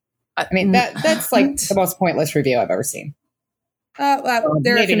 I mean, that's like the most pointless review I've ever seen.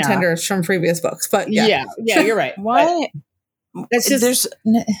 There are contenders from previous books, but yeah, you're right. Why? That's just, there's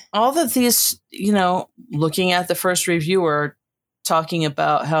all of these, you know, looking at the first reviewer talking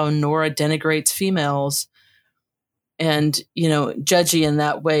about how Nora denigrates females and, you know, judgy in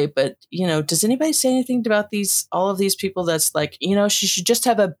that way. But, you know, does anybody say anything about all of these people that's like, you know, she should just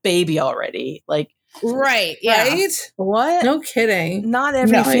have a baby already? Like, right. Yeah. Right? What? No kidding. Not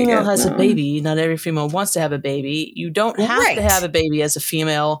every female has a baby. Not every female wants to have a baby. You don't have to have a baby as a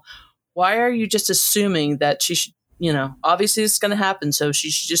female. Why are you just assuming that she should, you know, obviously it's going to happen, so she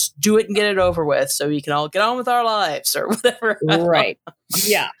should just do it and get it over with so we can all get on with our lives or whatever. Right.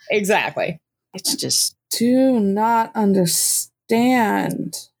 Yeah, exactly. It's just. Do not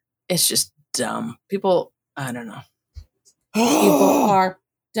understand. It's just dumb. People, I don't know. People are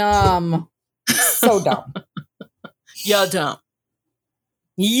dumb. So dumb. You're dumb.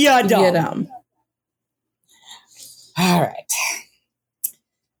 You're dumb. You're dumb. All right.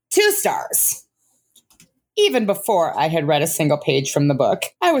 2 stars. Even before I had read a single page from the book,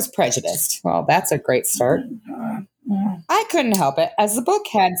 I was prejudiced. Well, that's a great start. I couldn't help it, as the book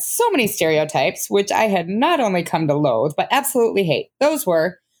had so many stereotypes, which I had not only come to loathe, but absolutely hate. Those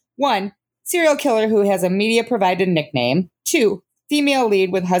were 1, serial killer who has a media-provided nickname. 2, female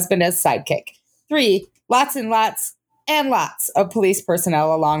lead with husband as sidekick. 3, lots and lots and lots of police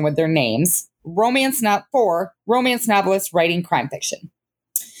personnel along with their names. 4, romance novelists writing crime fiction.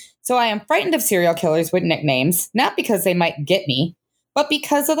 So I am frightened of serial killers with nicknames, not because they might get me, but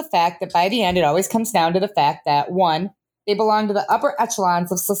because of the fact that by the end it always comes down to the fact that 1, they belong to the upper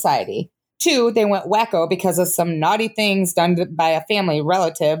echelons of society. 2, they went wacko because of some naughty things done by a family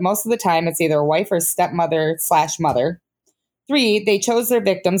relative. Most of the time it's either a wife or stepmother/mother. 3, they chose their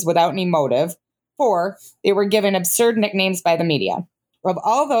victims without any motive. 4, they were given absurd nicknames by the media. Of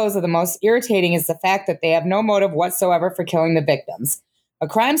all those, the most irritating is the fact that they have no motive whatsoever for killing the victims. A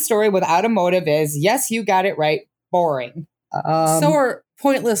crime story without a motive is, yes, you got it right, boring. So are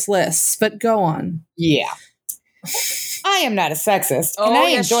pointless lists, but go on. Yeah. I am not a sexist. Oh, and I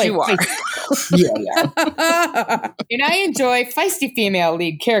yes, enjoy you are. And I enjoy feisty female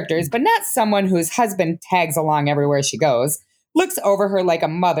lead characters, but not someone whose husband tags along everywhere she goes, looks over her like a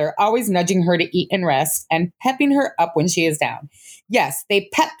mother, always nudging her to eat and rest, and pepping her up when she is down. Yes, they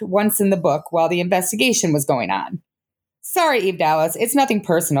pepped once in the book while the investigation was going on. Sorry, Eve Dallas, it's nothing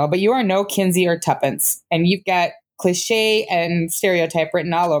personal, but you are no Kinsey or Tuppence, and you've got cliche and stereotype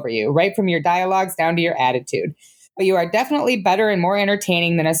written all over you, right from your dialogues down to your attitude. But you are definitely better and more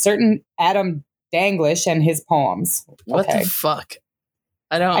entertaining than a certain Adam Danglish and his poems. What the fuck?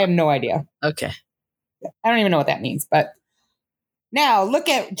 I have no idea. Okay. I don't even know what that means, but now look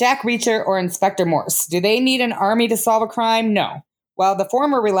at Jack Reacher or Inspector Morse. Do they need an army to solve a crime? No. While the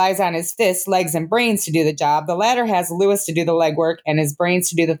former relies on his fists, legs, and brains to do the job, the latter has Lewis to do the legwork and his brains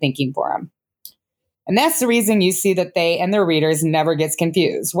to do the thinking for him. And that's the reason you see that they and their readers never gets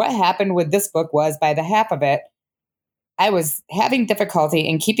confused. What happened with this book was, by the half of it, I was having difficulty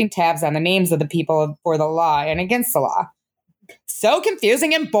in keeping tabs on the names of the people for the law and against the law. So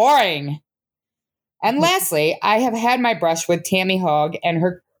confusing and boring. And lastly, I have had my brush with Tammy Hogg and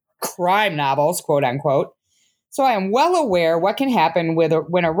her crime novels, quote unquote. So I am well aware what can happen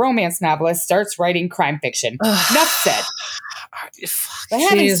when a romance novelist starts writing crime fiction. Enough said. But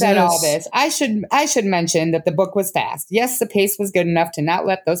having said all this, I should mention that the book was fast. Yes, the pace was good enough to not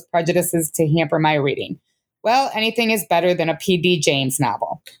let those prejudices to hamper my reading. Well, anything is better than a P.D. James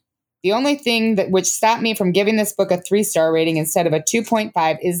novel. The only thing which stopped me from giving this book a 3-star rating instead of a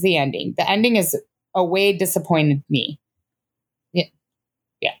 2.5 is the ending. The ending is a way disappointed me. Yeah.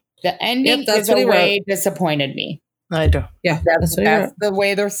 The ending is a way disappointed me. I do. Yeah, that's the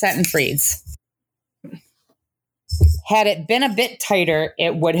way their sentence reads. Had it been a bit tighter,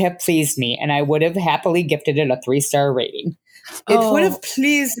 it would have pleased me, and I would have happily gifted it a 3-star rating. It would have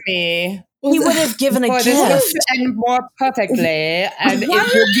pleased me. He would have given a gift. And more perfectly, and it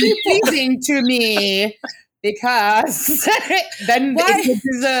would be pleasing to me because then it would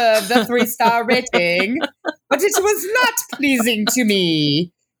deserve the 3-star rating. But it was not pleasing to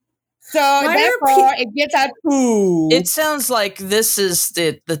me. So therefore, it gets a 2. It sounds like this is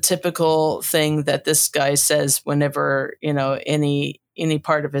the typical thing that this guy says whenever, any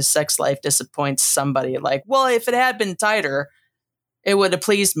part of his sex life disappoints somebody. Like, well, if it had been tighter, it would have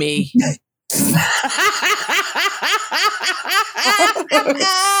pleased me.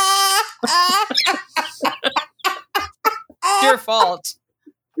 It's your fault.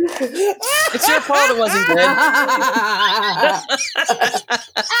 It's your fault it wasn't good.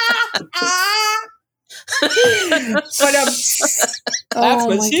 But that's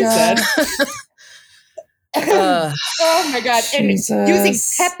what she said. Oh my God. And using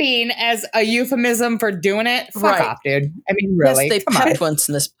pepping as a euphemism for doing it. Fuck off, dude. I mean, really. Yes, they pepped once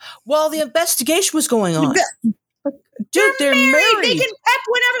in this. Well, the investigation was going on. Dude, they're married. They can pep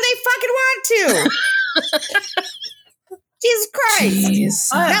whenever they fucking want to. Jesus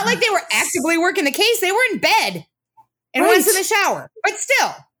Christ. Not like they were actively working the case. They were in bed and once in the shower. But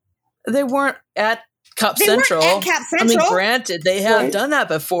still. They weren't at Cop Central. Weren't at Cop Central. I mean, granted, they have done that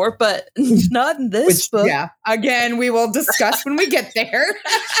before, but not in this book. Yeah. Again, we will discuss when we get there.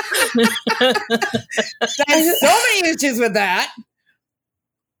 There's so many issues with that.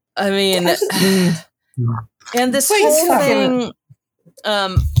 I mean, and this whole thing,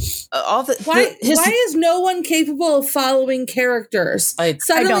 why is no one capable of following characters?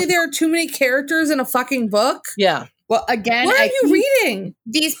 Suddenly there are too many characters in a fucking book? Yeah. Well, again, what are you reading?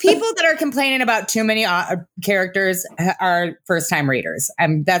 These people that are complaining about too many characters are first-time readers.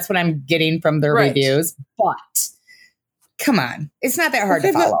 That's what I'm getting from their reviews. But come on, it's not that hard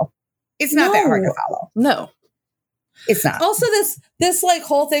to follow. It's not that hard to follow. No, it's not. Also, this like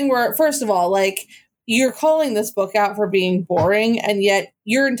whole thing where, first of all, like you're calling this book out for being boring, and yet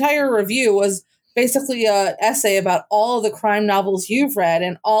your entire review was basically an essay about all of the crime novels you've read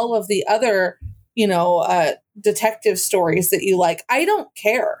and all of the other, detective stories that you like. I don't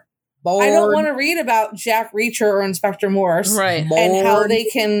care. Bored. I don't want to read about Jack Reacher or Inspector Morse, right? And how they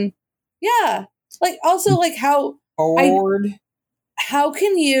can, like also like how bored. How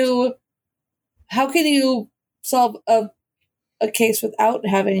can you solve a case without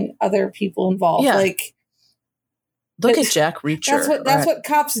having other people involved? Yeah. Like, look at Jack Reacher. That's what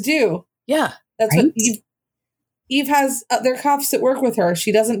cops do. Yeah, that's what Eve has. Other cops that work with her.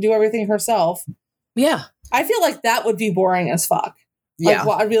 She doesn't do everything herself. Yeah. I feel like that would be boring as fuck. Yeah.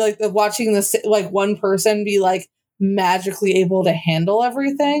 Like, I'd be like watching this, like one person be like magically able to handle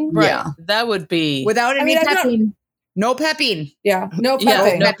everything. Right. Yeah. That would be without any pepping. No pepping. Yeah. No Yeah,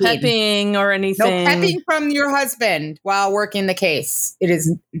 pepping. no pepping. pepping or No anything. pepping from your husband while working the case. It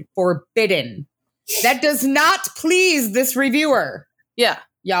is forbidden. That does not please this reviewer, Yeah.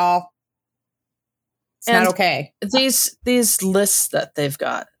 y'all. It's And not okay. These lists that they've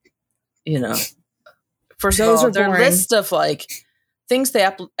got, first Those of all, are they're boring. lists of like things they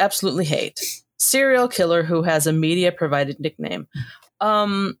absolutely hate. Serial killer who has a media provided nickname.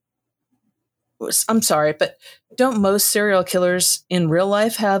 I'm sorry, but don't most serial killers in real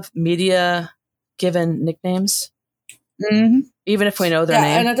life have media given nicknames? Mm-hmm. Even if we know their Yeah,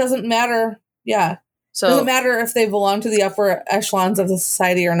 name? and it doesn't matter. Yeah. So, Doesn't matter if they belong to the upper echelons of the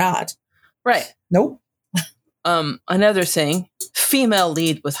society or not. right. Nope. Another thing, female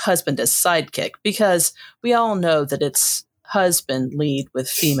lead with husband as sidekick, because we all know that it's husband lead with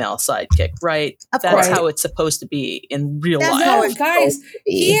female sidekick, right? Of That's course. how it's supposed to be in real That's life. how No, it's guys, supposed to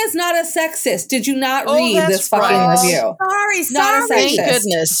be. he is not a sexist. Did you not Oh, read that's this fucking right. review? Sorry, Not a Thank sexist.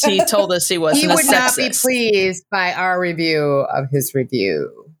 goodness he told us he He wasn't would a not be sexist. pleased by our review of his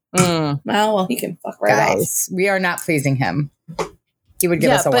review. Mm. Oh, well, he can fuck right off. Guys, we are not pleasing him. He would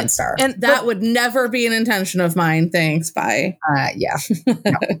give us a 1 star. And That would never be an intention of mine. Thanks. Bye. Yeah.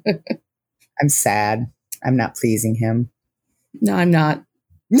 No. I'm sad. I'm not pleasing him. No, I'm not.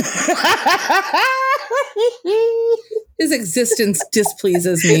 His existence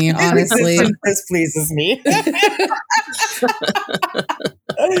displeases me, honestly. This pleases me.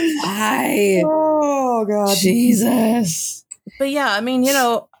 Oh, God. Jesus. But yeah, I mean,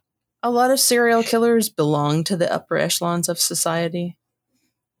 a lot of serial killers belong to the upper echelons of society.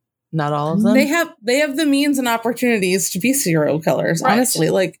 Not all of them. They have the means and opportunities to be serial killers, Right. honestly.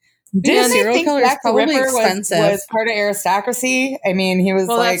 Like, being Didn't a they serial think killer is Jack the probably Ripper expensive. was part of aristocracy? I mean, he was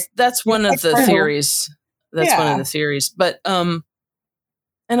well, like, that's one of the like- theories. That's one Yeah. of the theories. But and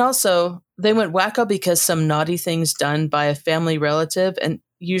also they went wacko because some naughty things done by a family relative, and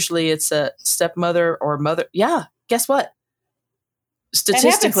usually it's a stepmother or mother. Yeah, guess what?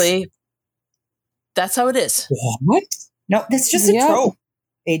 Statistically, that's how it is. what? No, that's just a Yeah. trope,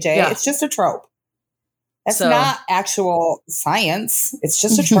 AJ. Yeah. It's just a trope. That's So- not actual science. It's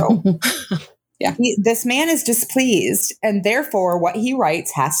just a trope. Yeah. This man is displeased, and therefore what he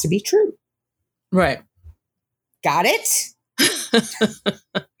writes has to be true. Right. Got it?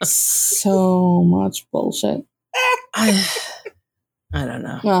 So much bullshit. I don't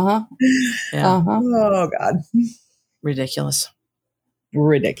know. Uh-huh. Yeah. Uh-huh. Oh, God. Ridiculous.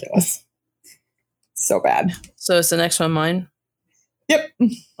 Ridiculous. So bad. So is the next one mine? Yep.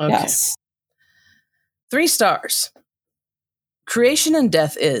 Okay. Yes. 3 stars. Creation and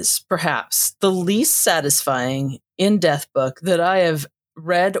Death is, perhaps, the least satisfying in-death book that I have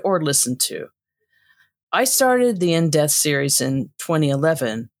read or listened to. I started the In Death series in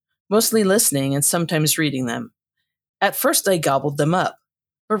 2011, mostly listening and sometimes reading them. At first, I gobbled them up,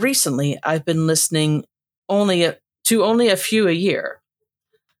 but recently I've been listening to only a few a year.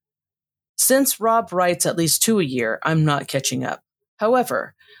 Since Rob writes at least 2 a year, I'm not catching up.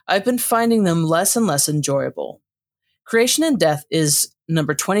 However, I've been finding them less and less enjoyable. Creation and Death is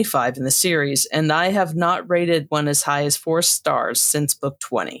number 25 in the series, and I have not rated one as high as 4 stars since book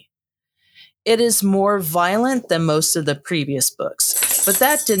 20. It is more violent than most of the previous books, but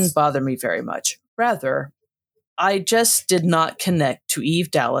that didn't bother me very much. Rather, I just did not connect to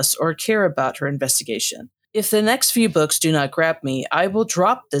Eve Dallas or care about her investigation. If the next few books do not grab me, I will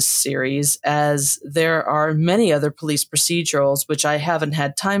drop this series, as there are many other police procedurals which I haven't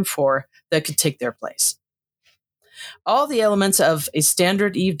had time for that could take their place. All the elements of a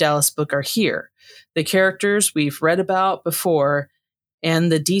standard Eve Dallas book are here. The characters we've read about before,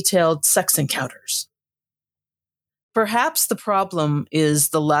 and the detailed sex encounters. Perhaps the problem is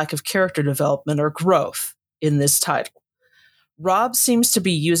the lack of character development or growth in this title. Rob seems to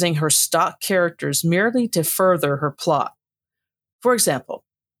be using her stock characters merely to further her plot. For example,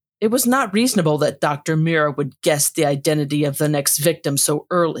 it was not reasonable that Dr. Mira would guess the identity of the next victim so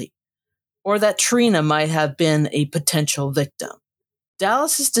early, or that Trina might have been a potential victim.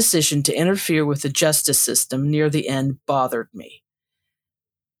 Dallas's decision to interfere with the justice system near the end bothered me.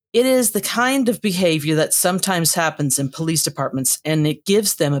 It is the kind of behavior that sometimes happens in police departments, and it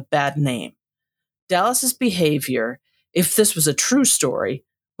gives them a bad name. Dallas's behavior, if this was a true story,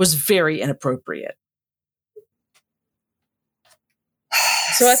 was very inappropriate.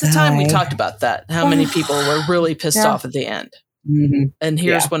 So at the time we talked about that, how many people were really pissed Yeah. off at the end. Mm-hmm. And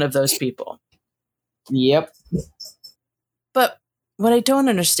here's Yeah. one of those people. Yep. But what I don't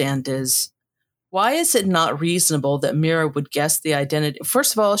understand is, why is it not reasonable that Mira would guess the identity?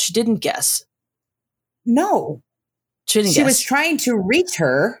 First of all, she didn't guess. No. She didn't She guess. was trying to reach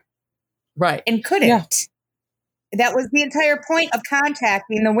her Right. and couldn't. Yeah. That was the entire point of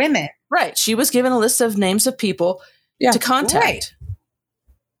contacting the women. Right. She was given a list of names of people to contact. Right.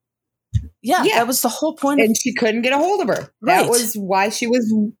 Yeah, that was the whole point. And she couldn't get a hold of her. Right. That was why she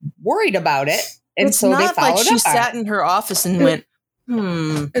was worried about it. And it's so not they followed like she sat in her office and went,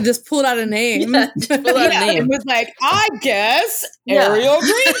 and just pulled out a name. And was like, I guess Ariel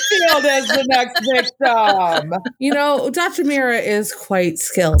Greenfield is the next victim. You know, Dr. Mira is quite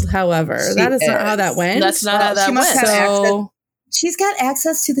skilled, however. That is not how that went. That's not how that went. She's got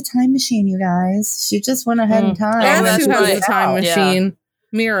access to the time machine, you guys. She just went ahead in time. That's who has the time machine.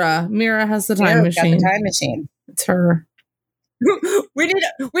 Mira. Mira has the time machine. Got the time machine. It's her. We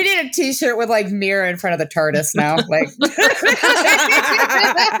need a T-shirt with like Mira in front of the TARDIS now. Like,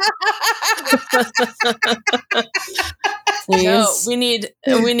 no,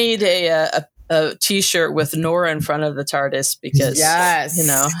 we need a T-shirt with Nora in front of the TARDIS because you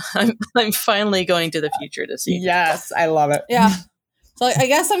know I'm finally going to the future to see. Yes, I love it. Yeah. So I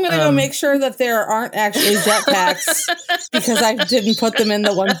guess I'm going to go make sure that there aren't actually jetpacks because I didn't put them in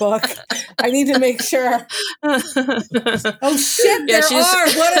the one book. I need to make sure. Oh shit, there are.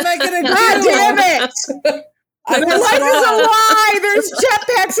 What am I going to do? God damn it! My life is a lie. There's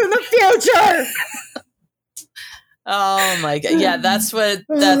jetpacks in the future. Oh my god! Yeah, that's what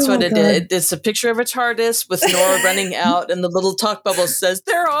it did. It's a picture of a TARDIS with Nora running out, and the little talk bubble says,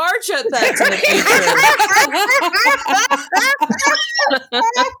 "There are jetpacks in the future."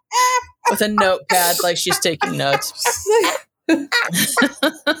 With a notepad, like she's taking notes.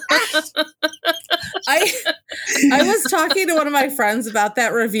 I was talking to one of my friends about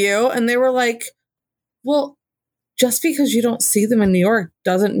that review, and they were like, "Well, just because you don't see them in New York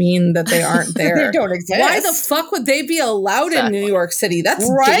doesn't mean that they aren't there. They don't exist. Why the fuck would they be allowed in New York City? That's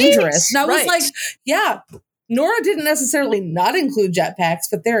dangerous." And I was like, yeah, Nora didn't necessarily not include jetpacks,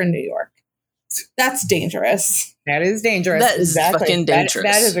 but they're in New York. That's dangerous. That is dangerous. That is fucking dangerous.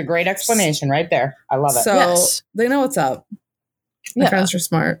 That is a great explanation right there. I love it. So they know what's up. My friends are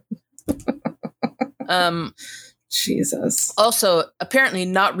smart. Jesus. Also, apparently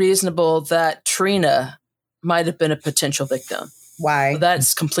not reasonable that Trina might have been a potential victim. Why?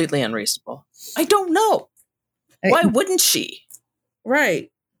 That's completely unreasonable. I don't know. Why wouldn't she?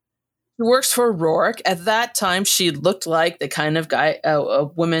 Right. She works for Rourke. At that time, she looked like the kind of guy, a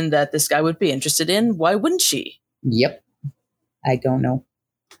woman that this guy would be interested in. Why wouldn't she? Yep. I don't know.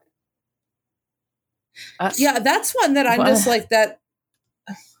 Yeah, that's one that I'm just like that.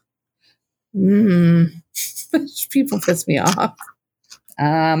 People piss me off.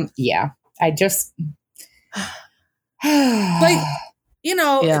 Yeah. I just like, you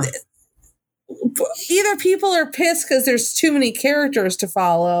know, either people are pissed because there's too many characters to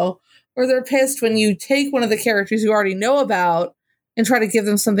follow, or they're pissed when you take one of the characters you already know about and try to give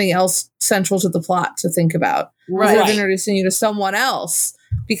them something else central to the plot to think about. Instead of introducing you to someone else.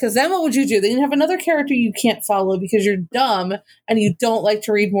 Because then what would you do? Then you have another character you can't follow because you're dumb and you don't like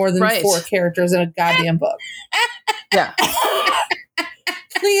to read more than 4 characters in a goddamn book. Yeah.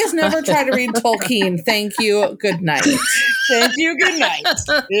 Please never try to read Tolkien. Thank you. Good night. Thank you. Good night.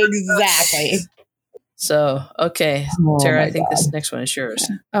 Exactly. So, okay. Tara, I think this next one is yours.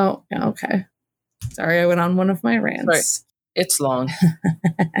 Oh, yeah, okay. Sorry, I went on one of my rants. Right. It's long.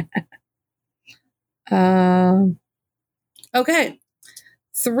 Okay.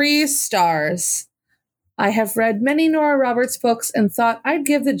 3 stars. I have read many Nora Roberts books and thought I'd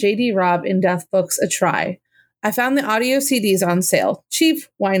give the J.D. Robb In Death books a try. I found the audio CDs on sale. Cheap,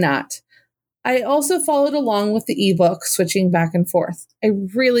 why not? I also followed along with the ebook, switching back and forth. I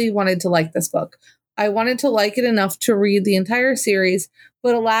really wanted to like this book. I wanted to like it enough to read the entire series,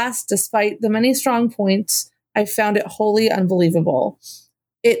 but alas, despite the many strong points, I found it wholly unbelievable.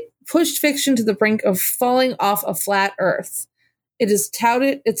 It pushed fiction to the brink of falling off a flat earth. It's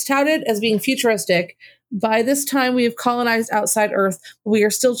touted as being futuristic. By this time, we have colonized outside Earth, but we are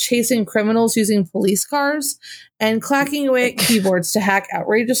still chasing criminals using police cars and clacking away at keyboards to hack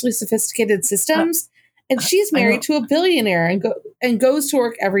outrageously sophisticated systems. And she's married to a billionaire and goes to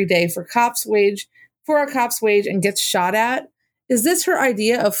work every day for a cop's wage and gets shot at. Is this her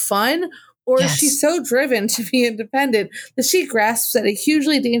idea of fun? Or is she so driven to be independent that she grasps at a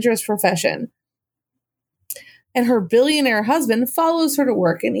hugely dangerous profession? And her billionaire husband follows her to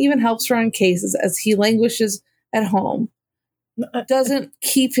work and even helps her on cases as he languishes at home. Doesn't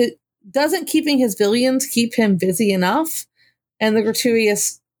keeping his billions keep him busy enough? And the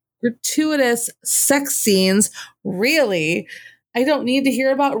gratuitous sex scenes, really? I don't need to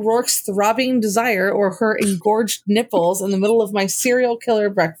hear about Rourke's throbbing desire or her engorged nipples in the middle of my serial killer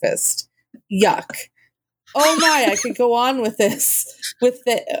breakfast. Yuck. Oh my, I could go on with this.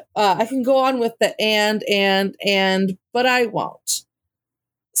 I can go on with the and, but I won't.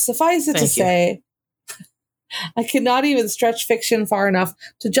 Suffice it to Thank you. say, I could not even stretch fiction far enough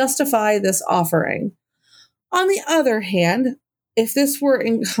to justify this offering. On the other hand, if this were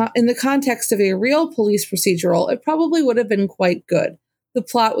in the context of a real police procedural, it probably would have been quite good. The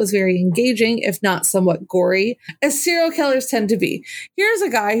plot was very engaging, if not somewhat gory, as serial killers tend to be. Here's a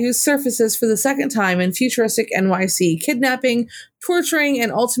guy who surfaces for the second time in futuristic NYC, kidnapping, torturing,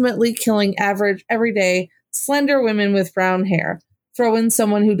 and ultimately killing average, everyday, slender women with brown hair. Throw in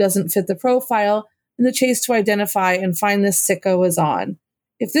someone who doesn't fit the profile, and the chase to identify and find this sicko is on.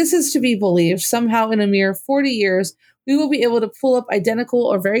 If this is to be believed, somehow in a mere 40 years, we will be able to pull up identical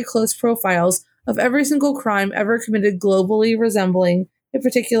or very close profiles of every single crime ever committed globally resembling a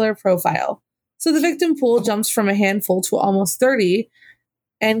particular profile. So the victim pool jumps from a handful to almost 30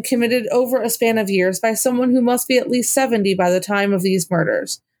 and committed over a span of years by someone who must be at least 70 by the time of these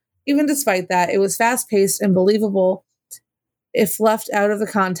murders. Even despite that, it was fast-paced and believable if left out of the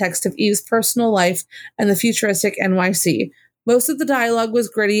context of Eve's personal life and the futuristic NYC. Most of the dialogue was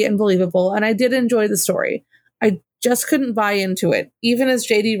gritty and believable, and I did enjoy the story. I just couldn't buy into it. Even as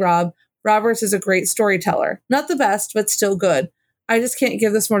J.D. Roberts is a great storyteller. Not the best, but still good. I just can't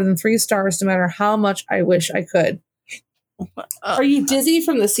give this more than 3 stars no matter how much I wish I could. Are you dizzy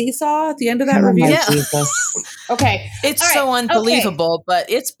from the seesaw at the end of that review? Yeah. Okay. It's All right, so unbelievable, but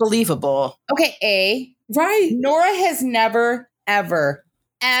it's believable. Okay, A. Right. Nora has never, ever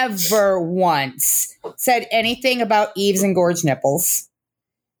once said anything about Eve's engorged nipples.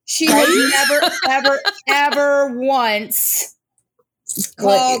 She has never, ever once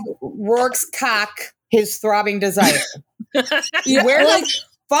called Rourke's cock his throbbing desire. Yeah, Where like, the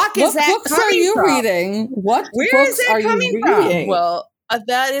fuck is what that books coming are you from? reading? What Where is books that are coming you from? reading? Well,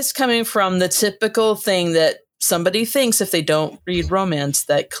 that is coming from the typical thing that somebody thinks if they don't read romance,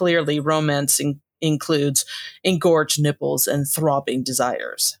 that clearly romance includes engorged nipples and throbbing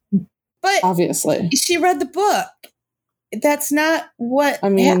desires. But obviously. she read the book. That's not what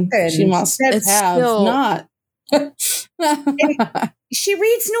happened. She must It's have still- not. She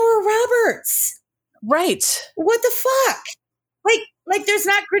reads Nora Roberts. Right. What the fuck? Like there's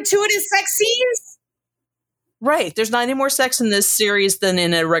not gratuitous sex scenes? Right. There's not any more sex in this series than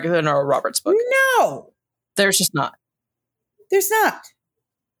in a regular Nora Roberts book. No, There's just not. there's not.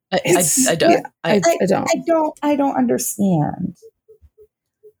 I don't. Yeah, I don't. I don't understand.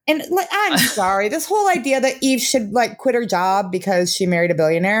 And like, I'm sorry, this whole idea that Eve should like quit her job because she married a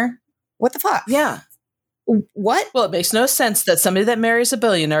billionaire. What the fuck? Yeah. What? Well, it makes no sense that somebody that marries a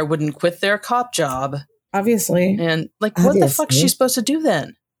billionaire wouldn't quit their cop job. Obviously. And like, what the fuck is she supposed to do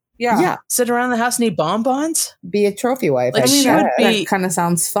then? Yeah. Sit around the house and eat bonbons? Be a trophy wife. Like, I mean, she would be that kind of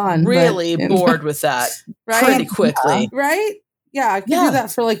sounds fun. Really but, bored with that right? pretty quickly. Right? Yeah, I could Yeah. do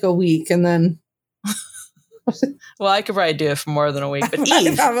that for like a week and then Well, I could probably do it for more than a week, but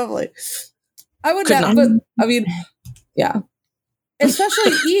Eve, probably. I would Could not, not. but I mean, yeah.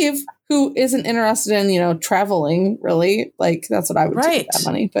 Especially Eve, who isn't interested in, traveling really. Like that's what I would do Right. with that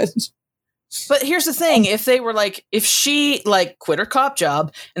money. But here's the thing: if they were like, if she like quit her cop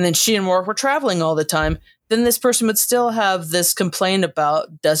job and then she and Rourke were traveling all the time, then this person would still have this complaint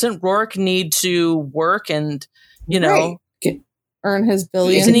about, doesn't Rourke need to work and Right. Earn his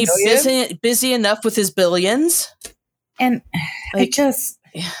billions. isn't he busy enough with his billions? And Like, I just,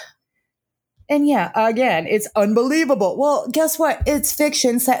 yeah. and yeah, again, it's unbelievable. Well, guess what? It's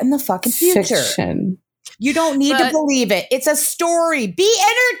fiction set in the fucking future. Fiction. You don't need to But- believe it. It's a story. Be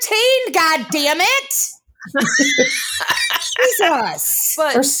entertained, God damn it! Jesus.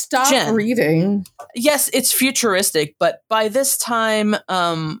 But Or stop Jen. reading. yes, it's futuristic, but by this time,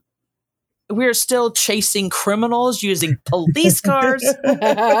 we're still chasing criminals using police cars.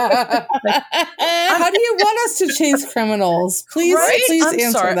 How do you want us to chase criminals? Please, Right? please I'm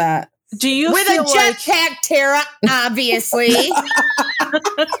answer sorry. that. Do you With feel a like jetpack, Tara, obviously.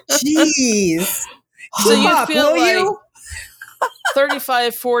 Jeez. so you Fuck, feel will like you?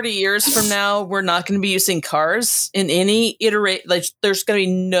 35, 40 years from now, we're not going to be using cars in any iterate. Like, there's going to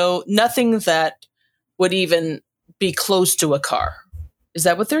be nothing that would even be close to a car. Is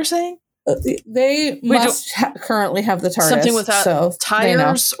that what they're saying? They must currently have the TARDIS. Something without so they know.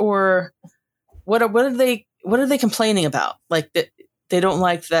 tires, or what are they complaining about? Like that they don't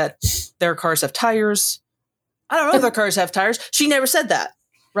like that their cars have tires. I don't know if their cars have tires. She never said that,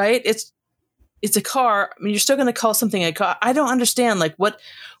 right? It's a car. I mean, you're still going to call something a car. I don't understand. Like, what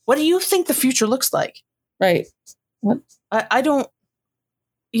do you think the future looks like? Right. What? I don't.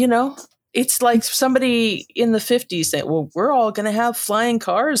 it's like somebody in the 50s saying, well, we're all going to have flying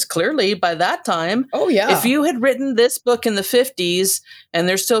cars clearly by that time. Oh, yeah. If you had written this book in the 50s and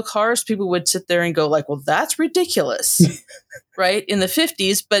there's still cars, people would sit there and go like, well, that's ridiculous. Right? In the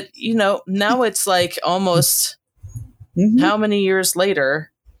 50s. But, now it's like almost how many years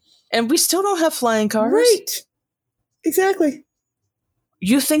later, and we still don't have flying cars. Right. Exactly.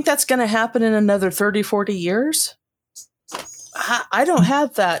 You think that's going to happen in another 30, 40 years? I don't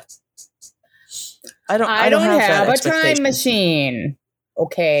have that. I don't have a time machine.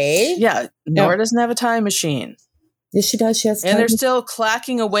 Okay. Yeah. Nora doesn't have a time machine. Yes, she does. She has. And they're still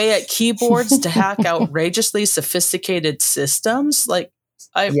clacking away at keyboards to hack outrageously sophisticated systems. Like,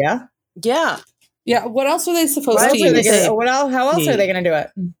 Yeah. What else are they supposed to use? How else are they going to do it?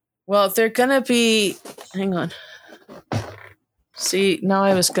 Well, they're going to be. Hang on. See, now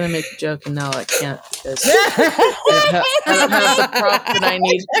I was going to make a joke, and now I can't because I don't have the prop that I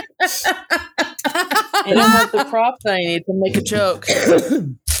need. I don't have the prop that I need to make a joke.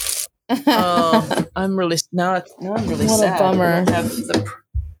 Oh, I'm really sad. What a bummer. I don't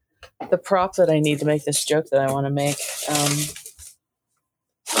have the prop that I need to make this joke that I want to make.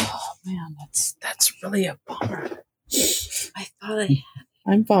 Oh man, that's really a bummer. I thought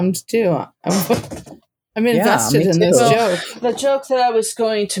I'm bummed too. I'm invested in this joke. The joke that I was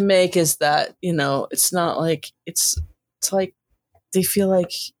going to make is that, it's not like it's like they feel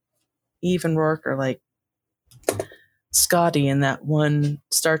like Eve and Rourke are like Scotty in that one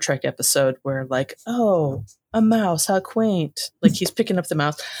Star Trek episode where like, oh, a mouse, how quaint. Like he's picking up the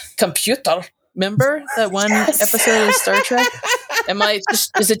mouse. Computer. Remember that one episode of Star Trek?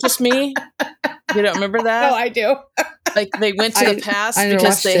 Is it just me? You don't remember that? No, I do. Like they went to the past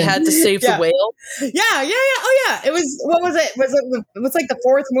because they had to save the whale. Yeah. Oh yeah. It was, what was it? It was like the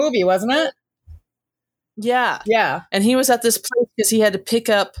fourth movie, wasn't it? Yeah. Yeah. And he was at this place because he had to pick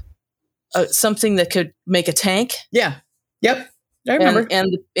up something that could make a tank. Yeah. Yep. I remember.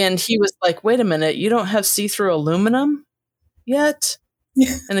 And he was like, wait a minute, you don't have see-through aluminum yet?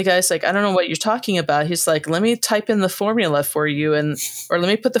 Yeah. And the guy's like, I don't know what you're talking about. He's like, let me type in the formula for you or let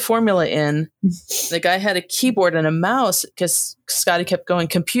me put the formula in. The guy had a keyboard and a mouse because Scotty kept going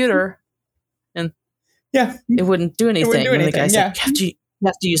computer and it wouldn't do anything. And the guy's like, you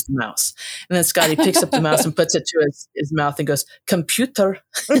have to use the mouse. And then Scotty picks up the mouse and puts it to his mouth and goes, computer.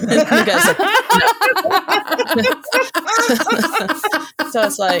 And the guy's like, no. So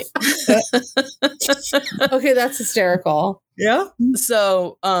it's like, okay, that's hysterical. Yeah.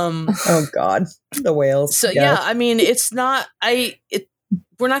 So, oh God, the whales. So I mean, it's not. We're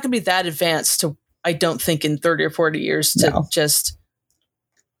not going to be that advanced to. I don't think in 30 or 40 years to just.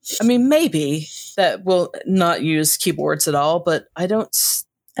 I mean, maybe that we'll not use keyboards at all, but I don't see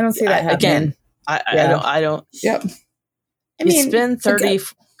that happening. Again, I don't. Yep. It's been 30,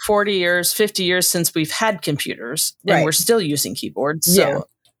 40 years, 50 years since we've had computers, and we're still using keyboards. So. Yeah.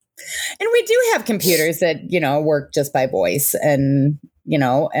 And we do have computers that, work just by voice and,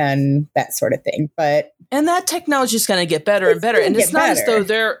 and that sort of thing. And that technology is going to get better and better. And it's not as though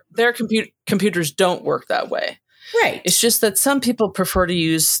their computers don't work that way. Right. It's just that some people prefer to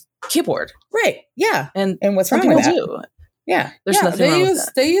use keyboard. Right. Yeah. And what's wrong with that? Do. Yeah. There's nothing wrong with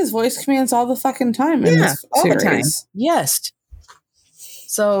that. They use voice commands all the fucking time in this all series. the time. Yes.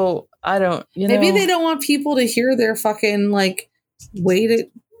 So I don't, Maybe they don't want people to hear their fucking way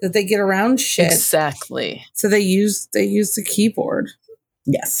that they get around shit. Exactly. So they use the keyboard.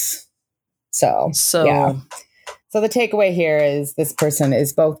 Yes. So yeah. So the takeaway here is this person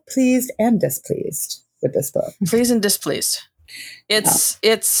is both pleased and displeased with this book. Pleased and displeased. It's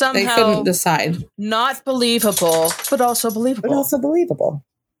somehow they couldn't decide. Not believable, but also believable.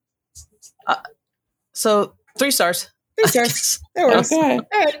 So 3 stars. 3 stars. That works. Okay. All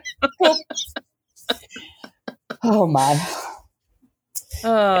right. Cool. Oh my.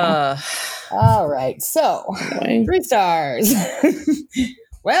 All right. So 3 stars.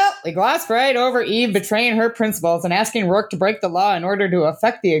 Well, we glossed right over Eve betraying her principles and asking Rourke to break the law in order to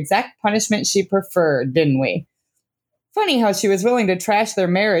effect the exact punishment she preferred, didn't we? Funny how she was willing to trash their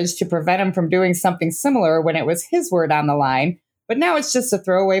marriage to prevent him from doing something similar when it was his word on the line, but now it's just a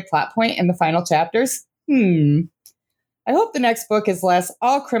throwaway plot point in the final chapters. I hope the next book is less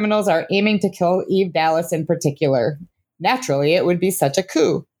all criminals are aiming to kill Eve Dallas in particular. Naturally, it would be such a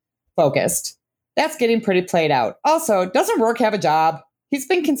coup. Focused. That's getting pretty played out. Also, doesn't Rourke have a job? He's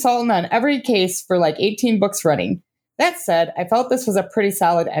been consulting on every case for 18 books running. That said, I felt this was a pretty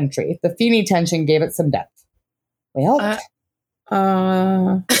solid entry. The Feeney tension gave it some depth. Well,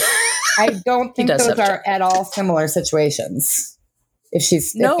 I don't think those are at all similar situations. If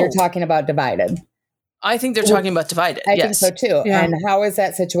you're talking about Divided. I think they're talking about Divided. I think so too. Yeah. And how is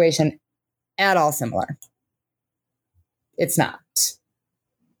that situation at all similar. It's not.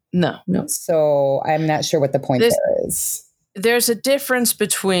 No. So I'm not sure what the point there is. There's a difference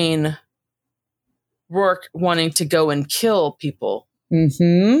between Rourke wanting to go and kill people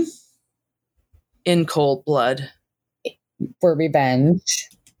Mm-hmm. in cold blood For revenge.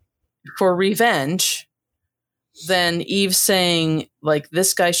 for revenge than Eve saying, like,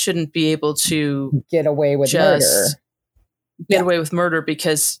 this guy shouldn't be able to Get away with just murder. get away with murder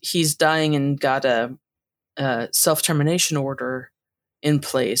because he's dying and got a self-termination order in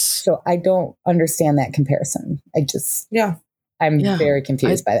place. So I don't understand that comparison. I'm Yeah. very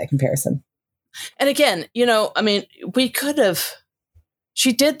confused by that comparison. And again, I mean, we could have.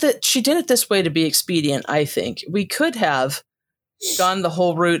 She did it this way to be expedient. I think we could have gone the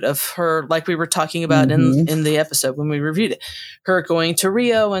whole route of her, like we were talking about in the episode when we reviewed it, her going to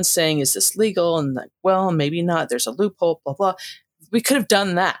Rio and saying, "Is this legal?" And like, well, maybe not. There's a loophole. Blah blah. We could have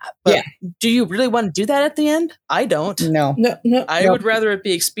done that. But do you really want to do that at the end? I don't. No. I would rather it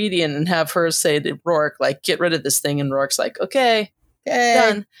be expedient and have her say to Rourke, like, get rid of this thing. And Rourke's like, okay,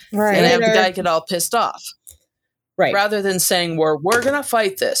 done. Right. And have the guy get all pissed off. Right. Rather than saying, we're going to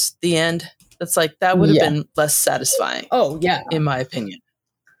fight this. The end. That's like, that would have been less satisfying. Oh, yeah. In my opinion.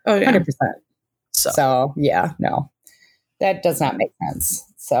 Oh, yeah. 100%. So, yeah, no. That does not make sense.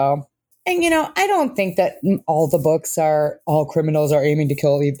 So, and I don't think that all the books all criminals are aiming to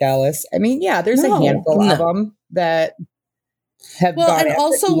kill Eve Dallas. I mean, yeah, there's a handful of them that have gone and after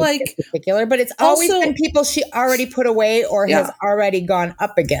also Eve like in particular, but it's always been people she already put away or has already gone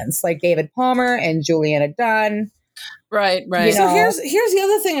up against, like David Palmer and Juliana Dunn. Right. So here's the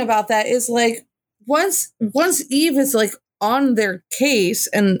other thing about that is like once Eve is like on their case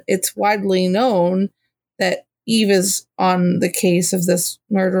and it's widely known that Eve is on the case of this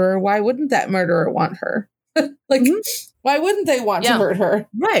murderer, why wouldn't that murderer want her? Like, why wouldn't they want to hurt her?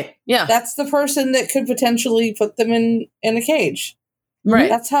 Right. Yeah. That's the person that could potentially put them in a cage. Right.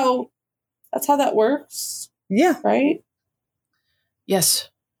 That's how that works. Yeah. Right? Yes.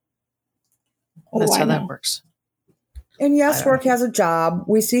 Oh, That's how I know. that works. And yes, Rourke has a job.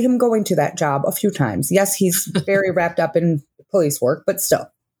 We see him going to that job a few times. Yes, he's very wrapped up in police work, but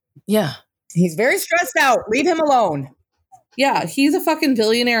still. Yeah. He's very stressed out. Leave him alone. Yeah, he's a fucking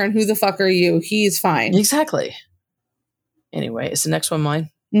billionaire, and who the fuck are you? He's fine. Exactly. Anyway, is the next one mine?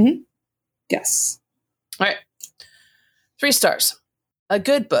 Mm-hmm. Yes. All right. 3 stars. A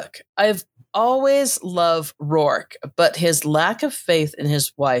good book. I've always loved Rourke, but his lack of faith in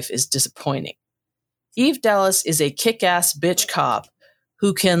his wife is disappointing. Eve Dallas is a kick-ass bitch cop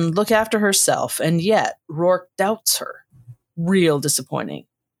who can look after herself, and yet Rourke doubts her. Real disappointing.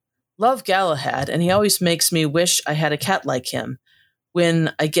 Love Galahad, and he always makes me wish I had a cat like him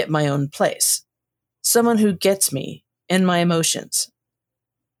when I get my own place. Someone who gets me and my emotions.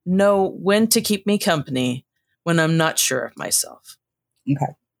 Know when to keep me company when I'm not sure of myself.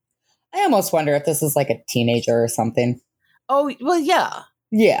 Okay. I almost wonder if this is like a teenager or something. Oh, well, yeah.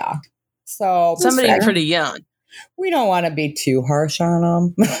 Yeah. So somebody pretty young. We don't want to be too harsh on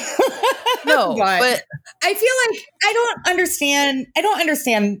them. No, but I feel like I don't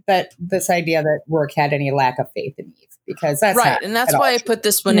understand that this idea that Rourke had any lack of faith in Eve, because that's right. not And that's why I put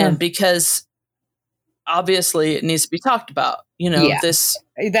this one in, because obviously it needs to be talked about. This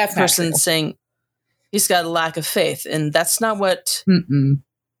that's person saying he's got a lack of faith, and that's not what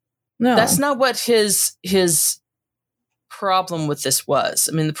No. That's not what his problem with this was.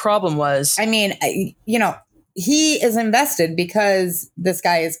 I mean, the problem was, he is invested because this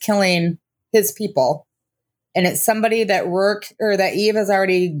guy is killing his people, and it's somebody that Rourke or that Eve has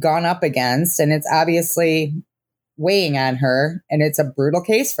already gone up against, and it's obviously weighing on her, and it's a brutal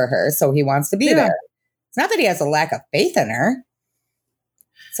case for her. So he wants to be there. It's not that he has a lack of faith in her.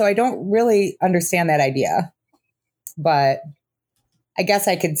 So I don't really understand that idea, but I guess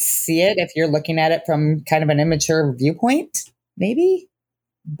I could see it if you're looking at it from kind of an immature viewpoint, maybe,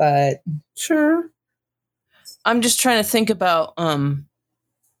 but sure. I'm just trying to think about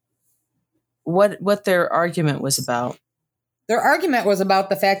what their argument was about. Their argument was about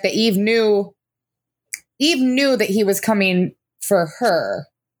the fact that Eve knew that he was coming for her,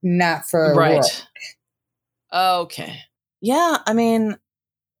 not for Rourke. Okay. Yeah, I mean,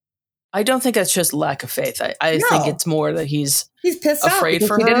 I don't think that's just lack of faith. I think it's more that he's pissed afraid off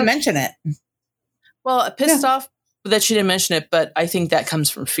for he her. didn't mention it. Well, pissed off that she didn't mention it, but I think that comes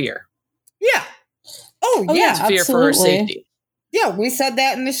from fear. Yeah. Oh yeah, fear for her safety. Yeah, we said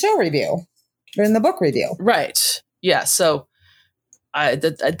that in the show review, or in the book review. Right. Yeah. So,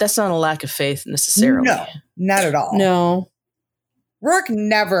 that's not a lack of faith necessarily. No, not at all. No. Rourke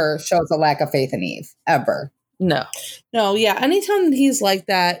never shows a lack of faith in Eve, ever. No. No, yeah. Anytime that he's like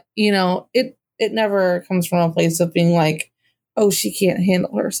that, it never comes from a place of being like, oh, she can't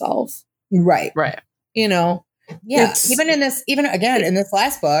handle herself. Right. Yeah. Even again in this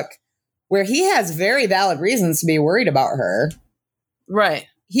last book, where he has very valid reasons to be worried about her. Right.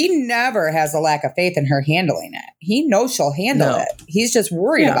 He never has a lack of faith in her handling it. He knows she'll handle it. He's just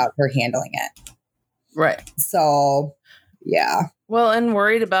worried about her handling it. Right. So, yeah. Well, and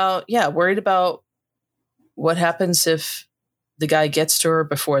worried about what happens if the guy gets to her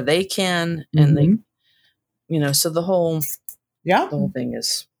before they can, and they, so the whole thing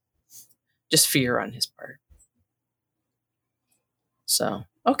is just fear on his part. So,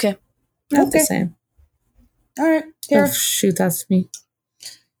 okay. Not the same. All right. Oh, shoot, that's me.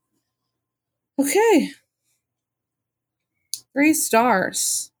 Okay. 3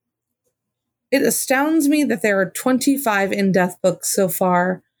 stars. It astounds me that there are 25 in-depth books so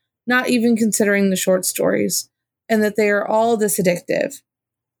far, not even considering the short stories, and that they are all this addictive.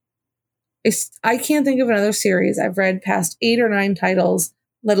 I can't think of another series I've read past 8 or 9 titles,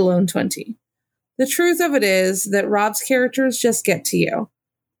 let alone 20. The truth of it is that Rob's characters just get to you.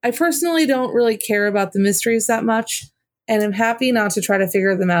 I personally don't really care about the mysteries that much, and am happy not to try to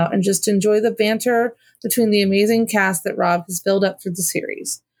figure them out and just enjoy the banter between the amazing cast that Rob has built up through the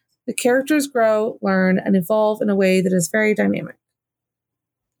series. The characters grow, learn, and evolve in a way that is very dynamic.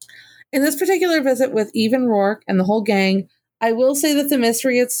 In this particular visit with Eve and Rourke and the whole gang, I will say that the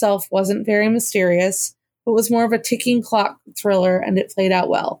mystery itself wasn't very mysterious, but was more of a ticking clock thriller, and it played out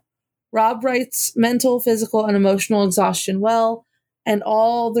well. Rob writes mental, physical, and emotional exhaustion well, and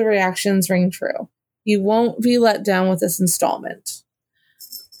all the reactions ring true. You won't be let down with this installment.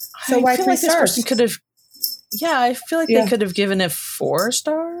 So why 3 This stars? person could have. Yeah, I feel like they could have given it 4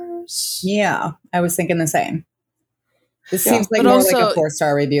 stars. Yeah, I was thinking the same. This seems like more like a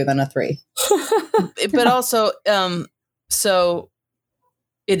 4-star review than a 3. But also, so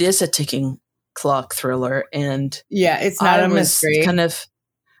it is a ticking clock thriller, and it's not a mystery.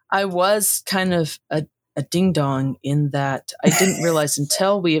 I was kind of a ding dong in that I didn't realize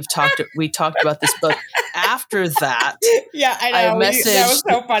until we talked about this book. After that, I know. I messaged that was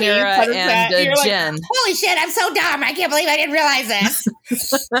so funny. Sarah and Jen. Like, holy shit! I'm so dumb. I can't believe I didn't realize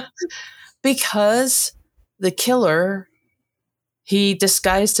this. Because the killer, he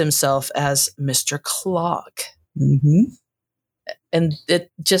disguised himself as Mr. Clock. And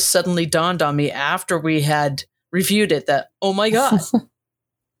it just suddenly dawned on me after we had reviewed it that, oh my God,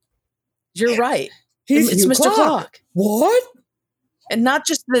 you're right. It's Mr. Clock. What? And not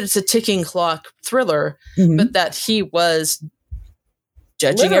just that it's a ticking clock thriller, but that he was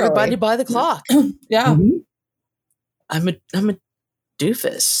judging everybody by the clock. Yeah. I'm a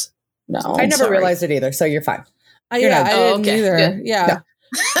doofus. No, I never realized it either, so you're fine. I didn't either. Good. Yeah.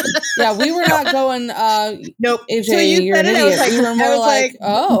 Yeah, we were not going, nope. AJ, so you said it, I was like, we were more like,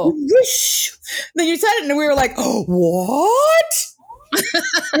 oh. Whoosh. Then you said it, and we were like, oh, what?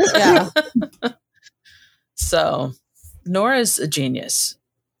 Yeah. So, Nora's a genius.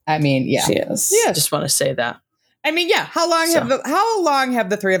 I mean, yeah. She is. I just want to say that. I mean, yeah. How long have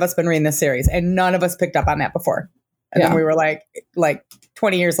the 3 of us been reading this series, and none of us picked up on that before? And then we were like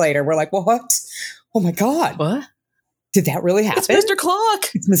 20 years later, we're like, what? Oh my God. What? Did that really happen? It's Mr. Clock.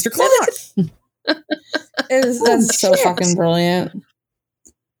 It's Mr. Clock. That's so fucking brilliant.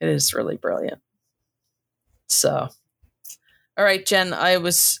 It is really brilliant. So, all right, Jen, I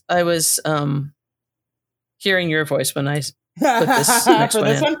was hearing your voice when I put this next For one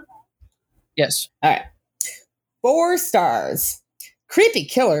this in. one? Yes. All right. 4 stars. Creepy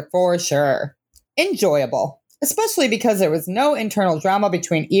killer for sure. Enjoyable, especially because there was no internal drama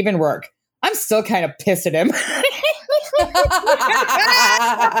between Eve and Rourke. I'm still kind of pissed at him.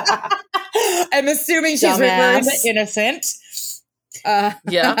 I'm assuming she's referring to Innocent.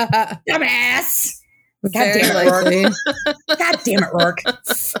 Yeah. Dumbass. God Very damn it, likely. Rourke. God damn it, Rourke.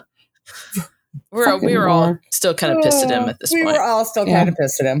 We were all still kind of pissed at him at this point. We were all still kind of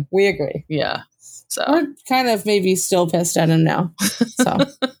pissed at him. We agree. Yeah. So We're kind of maybe still pissed at him now. So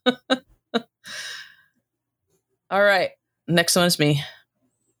all right. Next one is me.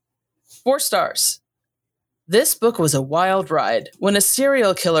 4 stars. This book was a wild ride. When a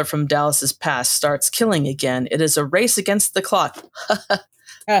serial killer from Dallas's past starts killing again, it is a race against the clock.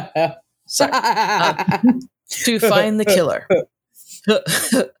 Sorry. To find the killer.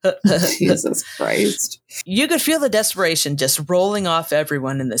 Jesus Christ. You could feel the desperation just rolling off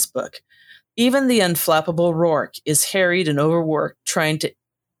everyone in this book. Even the unflappable Rourke is harried and overworked trying to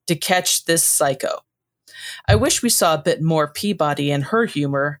catch this psycho. I wish we saw a bit more Peabody and her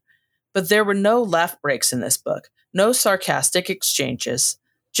humor, but there were no laugh breaks in this book, no sarcastic exchanges,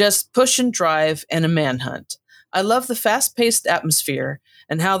 just push and drive and a manhunt. I love the fast-paced atmosphere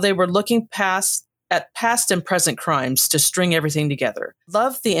and how they were looking at past and present crimes to string everything together.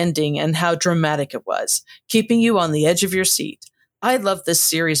 Love the ending and how dramatic it was, keeping you on the edge of your seat. I love this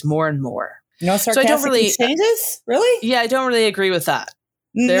series more and more. No sarcastic exchanges? Really? Yeah, I don't really agree with that.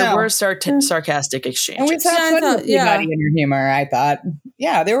 There No. were sarcastic exchanges. And we saw plenty of body in your humor, I thought.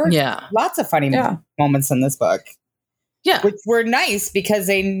 Yeah, there were lots of funny moments in this book. Yeah. Which were nice because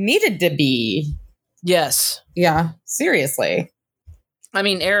they needed to be. Yes. Yeah. Seriously. I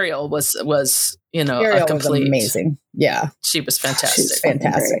mean, Ariel was Ariel a complete, was amazing. Yeah. She was fantastic. She was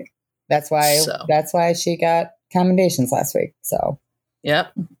fantastic. That's why she got commendations last week. So.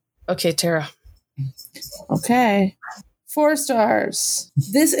 Yep. Okay, Tara. Okay. 4 stars.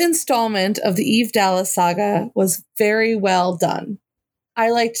 This installment of the Eve Dallas saga was very well done. I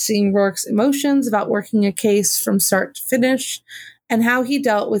liked seeing Rourke's emotions about working a case from start to finish and how he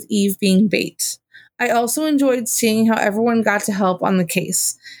dealt with Eve being bait. I also enjoyed seeing how everyone got to help on the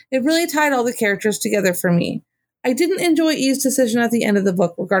case. It really tied all the characters together for me. I didn't enjoy Eve's decision at the end of the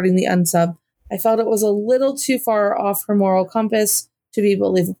book regarding the unsub. I felt it was a little too far off her moral compass to be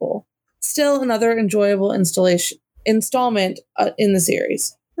believable. Still another enjoyable installment in the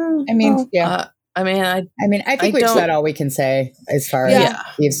series. I mean, I think we've said all we can say as far as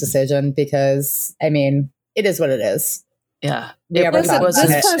Eve's decision because, I mean, it is what it is. Yeah. Our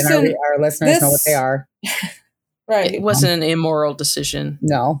listeners know what they are. Right. It wasn't an immoral decision.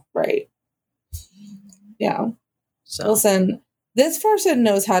 No. Right. Yeah. So. Listen, this person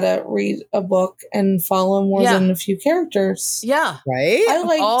knows how to read a book and follow more than a few characters. Yeah. Right? I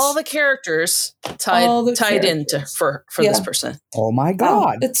liked all the characters tied into for this person. Oh my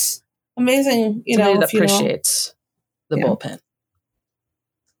God. It's amazing, Somebody that appreciates the bullpen.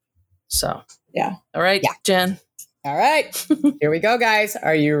 So. Yeah. All right, Jen. All right. Here we go, guys.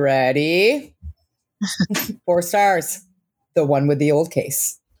 Are you ready? 4 stars. The one with the old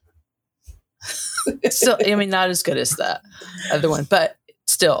case. Still, I mean, not as good as that other one, but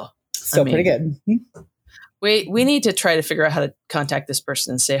still pretty good. We need to try to figure out how to contact this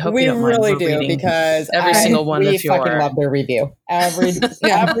person and say, hope you don't mind. We really do because every single one of your. We fucking love their review every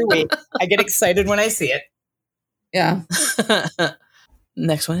week. I get excited when I see it. Yeah.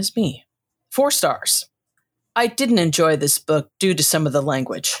 Next one is me. 4 stars. I didn't enjoy this book due to some of the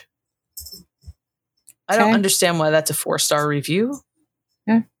language. I don't understand why that's a 4-star review.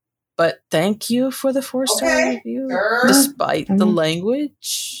 Yeah. But thank you for the 4-star review, despite the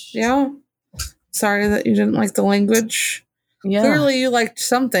language. Yeah. Sorry that you didn't like the language. Yeah. Clearly you liked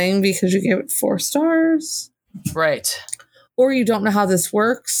something because you gave it 4 stars. Right. Or you don't know how this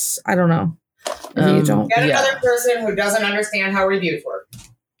works. I don't know. You don't. Get another person who doesn't understand how reviews work.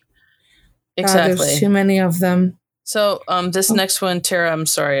 Exactly. There's too many of them. So this next one, Tara, I'm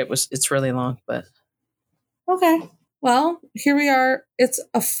sorry, it's really long, but. Okay. Well, here we are. It's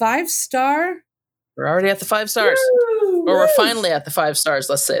a 5-star. We're already at the 5 stars. Or we're finally at the 5 stars.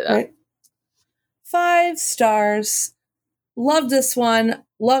 Let's say that. Right. 5 stars. Loved this one.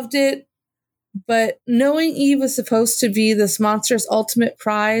 Loved it. But knowing Eve was supposed to be this monster's ultimate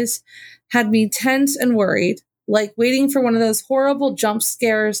prize had me tense and worried. Like waiting for one of those horrible jump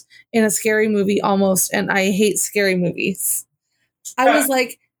scares in a scary movie almost. And I hate scary movies. I was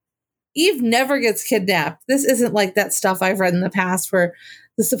like, Eve never gets kidnapped. This isn't like that stuff I've read in the past where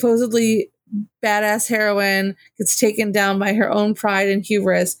the supposedly badass heroine gets taken down by her own pride and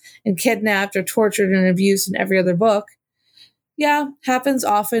hubris and kidnapped or tortured and abused in every other book. Yeah, happens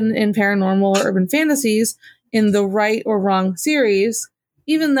often in paranormal or urban fantasies in the right or wrong series,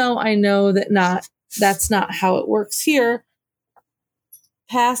 even though I know that that's not how it works here.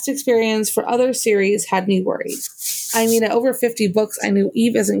 Past experience for other series had me worried. I mean, at over 50 books, I knew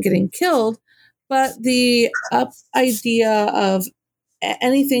Eve isn't getting killed, but the idea of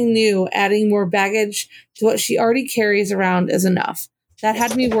anything new, adding more baggage to what she already carries around is enough. That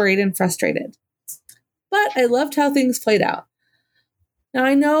had me worried and frustrated. But I loved how things played out. Now,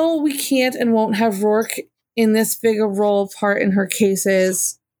 I know we can't and won't have Rourke in this big a role part in her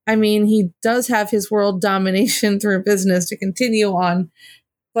cases. I mean, he does have his world domination through business to continue on,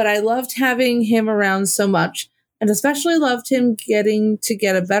 but I loved having him around so much, and especially loved him getting to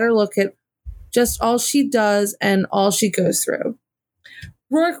get a better look at just all she does and all she goes through.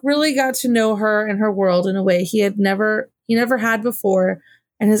 Rourke really got to know her and her world in a way he never had before,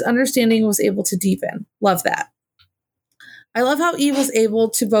 and his understanding was able to deepen. Love that. I love how Eve was able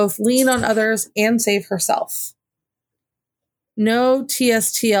to both lean on others and save herself. No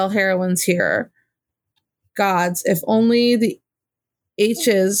TSTL heroines here. Gods, if only the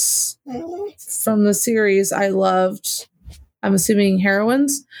H's from the series I loved I'm assuming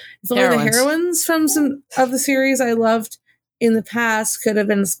heroines. If only the Heroines. heroines from some of the series I loved in the past could have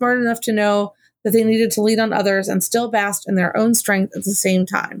been smart enough to know that they needed to lean on others and still bask in their own strength at the same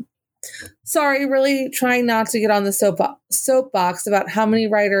time. Sorry, really trying not to get on the soapbox about how many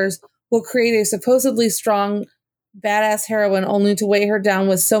writers will create a supposedly strong, badass heroine only to weigh her down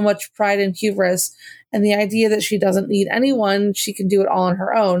with so much pride and hubris and the idea that she doesn't need anyone, she can do it all on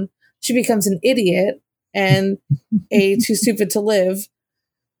her own. She becomes an idiot and a too stupid to live,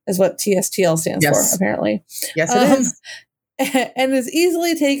 is what TSTL stands for, apparently. Yes, it is. And is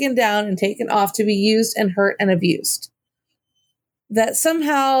easily taken down and taken off to be used and hurt and abused. That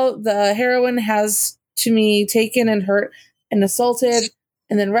somehow the heroine has, to me, taken and hurt and assaulted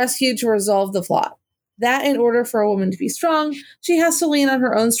and then rescued to resolve the plot. That in order for a woman to be strong, she has to lean on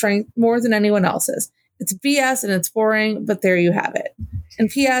her own strength more than anyone else's. It's BS and it's boring, but there you have it. And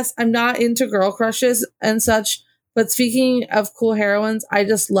P.S., I'm not into girl crushes and such, but speaking of cool heroines, I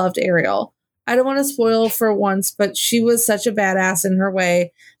just loved Ariel. I don't want to spoil for once, but she was such a badass in her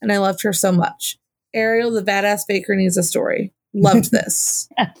way, and I loved her so much. Ariel, the badass baker, needs a story. Loved this.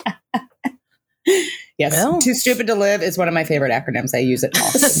 Yes. Well. Too Stupid to Live is one of my favorite acronyms. I use it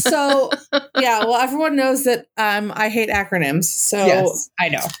often. So, yeah, well, everyone knows that I hate acronyms. So, yes, I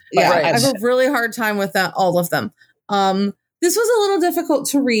know. Yeah, Right. I have a really hard time with that, all of them. This was a little difficult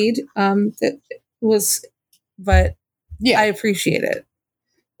to read. But Yeah. I appreciate it.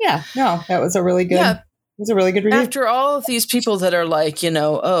 Yeah. No, that was a really good. Yeah. It was a really good review. After all of these people that are like,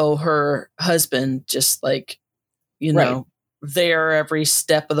 oh, her husband just like, Right. there every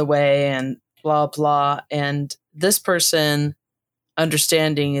step of the way and blah, blah. And this person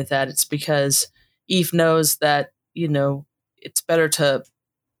understanding that it's because Eve knows that, it's better to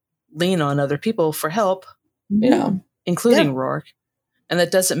lean on other people for help, Yeah. including Rourke. And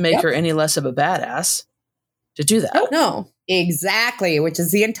that doesn't make her any less of a badass to do that. No. Exactly, which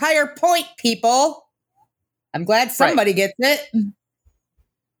is the entire point, people. I'm glad somebody gets it.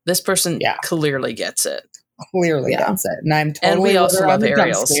 This person clearly gets it. Clearly gets it. And I'm totally And we also with her on love the jump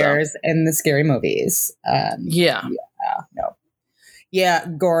Ariel, so. scares and the scary movies. Yeah. No. Yeah,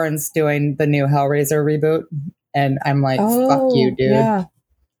 Goran's doing the new Hellraiser reboot. And I'm like, fuck you, dude. Yeah.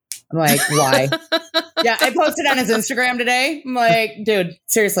 I'm like, why? Yeah, I posted on his Instagram today. I'm like, dude,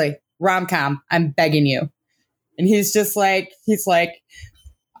 seriously, rom-com, I'm begging you. And he's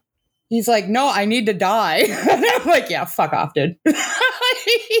like, no, I need to die. And I'm like, yeah, fuck off, dude.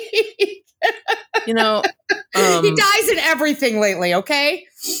 You know, he dies in everything lately, okay?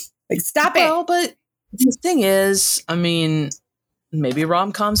 Like, stop well, it. but the thing is, I mean, maybe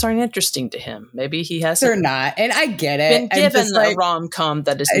rom-coms aren't interesting to him. Maybe he They're hasn't not. And I get it. been I'm given just like, a rom-com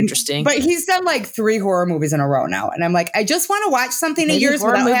that is interesting. But he's done like 3 horror movies in a row now. And I'm like, I just want to watch something Maybe of yours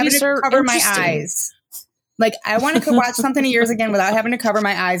horror without having movies to are cover my interesting. eyes. Like, I want to watch something of yours again without having to cover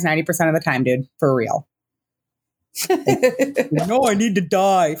my eyes 90% of the time, dude. For real. No, I need to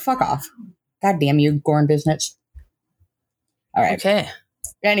die. Fuck off. God damn you, Goran Biznich. All right. Okay.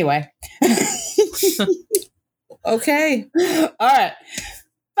 Anyway. Okay. All right.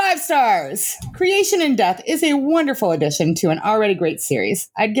 5 stars. Creation and Death is a wonderful addition to an already great series.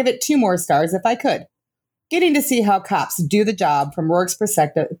 I'd give it 2 more stars if I could. Getting to see how cops do the job from Rourke's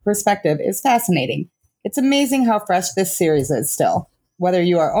perspective is fascinating. It's amazing how fresh this series is still. Whether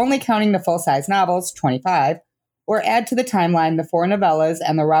you are only counting the full-size novels, 25, or add to the timeline the 4 novellas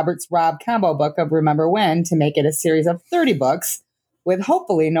and the Roberts Robb combo book of Remember When to make it a series of 30 books, with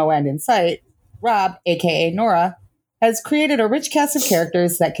hopefully no end in sight, Robb, aka Nora, has created a rich cast of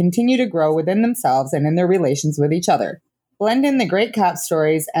characters that continue to grow within themselves and in their relations with each other. Blend in the great cop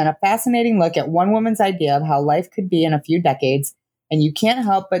stories and a fascinating look at one woman's idea of how life could be in a few decades, and you can't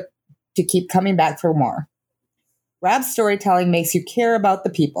help but to keep coming back for more. Robb's storytelling makes you care about the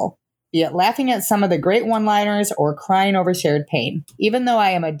people, be it laughing at some of the great one-liners or crying over shared pain. Even though I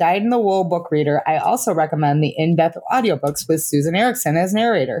am a dyed-in-the-wool book reader, I also recommend the in-depth audiobooks with Susan Erickson as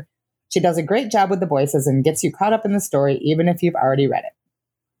narrator. She does a great job with the voices and gets you caught up in the story, even if you've already read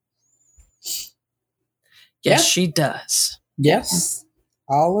it. Yes, she does. Yes.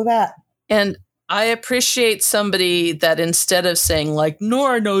 All of that. And I appreciate somebody that instead of saying like,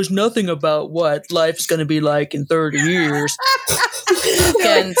 Nora knows nothing about what life's going to be like in 30 years,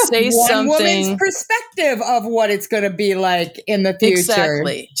 can say One something. woman's perspective of what it's going to be like in the future.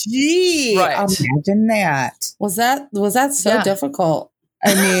 Exactly. Gee, Right. imagine that. Was that so Yeah. difficult?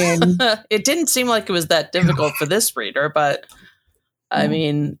 I mean, It didn't seem like it was that difficult for this reader, but I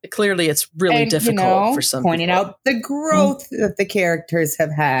mean, clearly it's really difficult for some pointing people. out the growth that the characters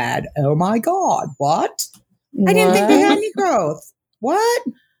have had. Oh my God, what? I didn't think they had any growth. What?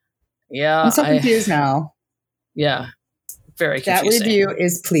 Yeah, I'm so confused now. yeah. very That confusing. review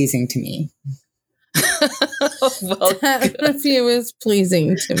is pleasing to me. Well, That review is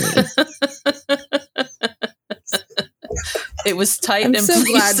pleasing to me. it was tight I'm and so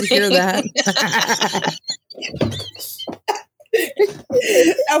glad to hear pleasing. that.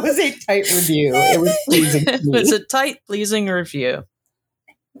 That was a tight review. It was pleasing to It me. was a tight, pleasing review.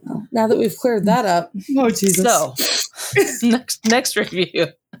 Now that we've cleared that up. Oh, Jesus. So, next review,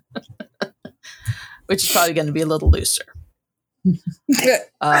 which is probably going to be a little looser.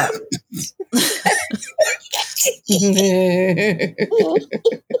 Uh,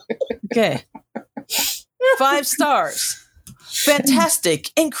 okay. 5 stars. Fantastic,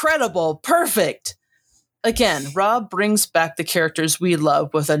 incredible, perfect. Again, Rob brings back the characters we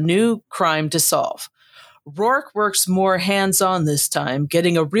love with a new crime to solve. Rourke works more hands-on this time,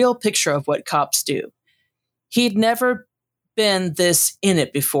 getting a real picture of what cops do. He'd never been this in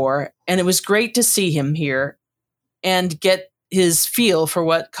it before, and it was great to see him here and get his feel for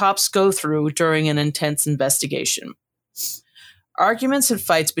what cops go through during an intense investigation. Arguments and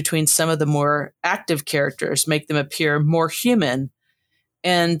fights between some of the more active characters make them appear more human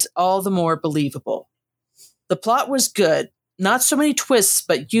and all the more believable. The plot was good. Not so many twists,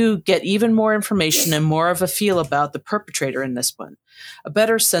 but you get even more information and more of a feel about the perpetrator in this one. A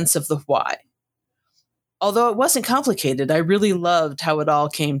better sense of the why. Although it wasn't complicated, I really loved how it all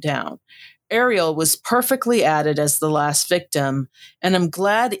came down. Ariel was perfectly added as the last victim, and I'm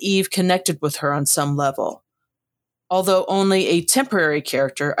glad Eve connected with her on some level. Although only a temporary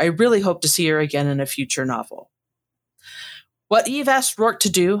character, I really hope to see her again in a future novel. What Eve asked Rourke to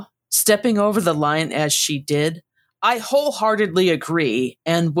do, stepping over the line as she did, I wholeheartedly agree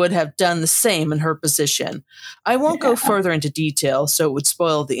and would have done the same in her position. I won't go further into detail, so it would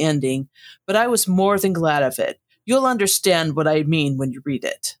spoil the ending, but I was more than glad of it. You'll understand what I mean when you read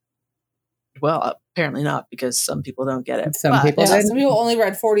it. Well, apparently not, because some people don't get it. Some But- people Yeah, did. some people only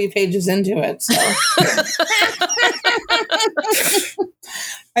read 40 pages into it. So.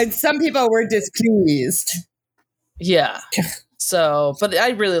 And some people were displeased. Yeah. So, but I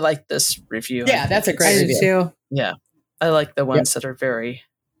really like this review. Yeah, that's a I great do review. too. Yeah. I like the ones that are very,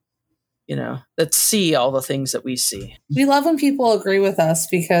 that see all the things that we see. We love when people agree with us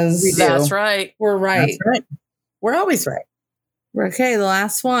because We do. That's right. we're right. That's right. We're always right. Okay, the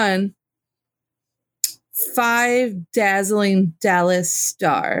last one. 5 dazzling Dallas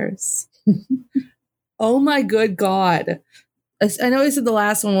stars. Oh my good God. I know I said the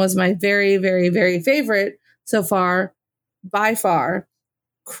last one was my very, very, very favorite so far, by far.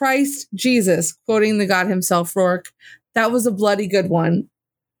 Christ Jesus, quoting the God himself, Rourke. That was a bloody good one.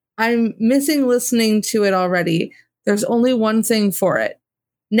 I'm missing listening to it already. There's only one thing for it.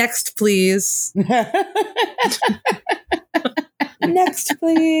 Next, please. Next,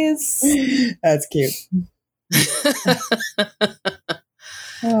 please. That's cute.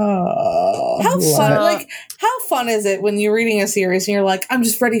 Oh, How love fun! it. Like, how fun is it when you're reading a series and you're like, "I'm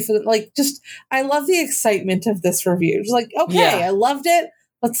just ready for I love the excitement of this review. Just like, okay, Yeah. I loved it.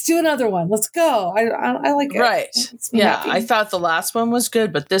 Let's do another one. Let's go. I like it. Right. It makes me Yeah. happy. I thought the last one was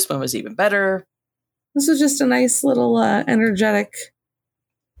good, but this one was even better. This was just a nice little energetic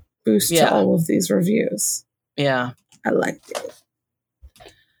boost Yeah. to all of these reviews. Yeah. I liked it.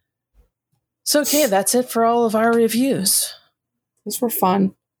 So, okay, that's it for all of our reviews. These were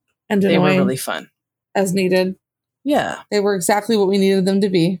fun and They were annoying really fun. as needed. Yeah. They were exactly what we needed them to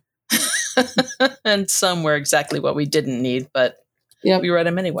be. And some were exactly what we didn't need, but Yep. we read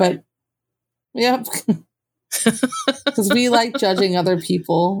them anyway. But yep. Because we like judging other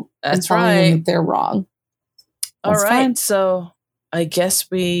people and That's telling them right. that they're wrong. All That's right. fine. So I guess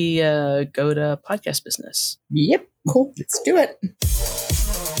we go to podcast business. Yep. Cool. Let's do it.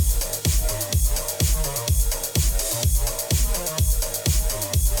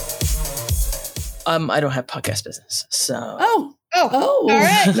 I don't have podcast business. So Oh, All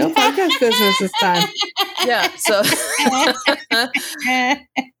right. no podcast business this time. yeah. So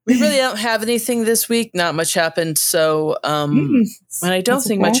we really don't have anything this week. Not much happened. So and I don't That's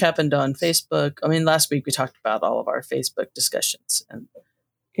think okay. much happened on Facebook. I mean, last week we talked about all of our Facebook discussions and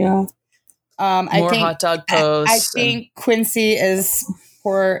Yeah. I more think hot dog I posts. think Quincy is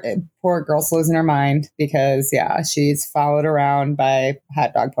poor girl's losing her mind because she's followed around by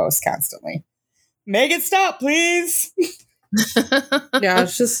hot dog posts constantly. Make it stop, please. Yeah,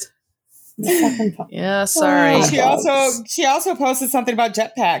 it's just fucking fun. yeah, sorry. Oh, She also posted something about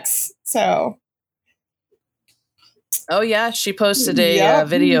jetpacks. So Oh yeah, she posted a Yep.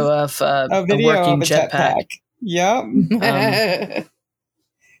 video of a video working of a jetpack. Yep.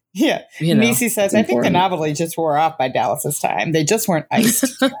 Yeah. You know, Nisi says, I think the important. novelty just wore off by Dallas's time. They just weren't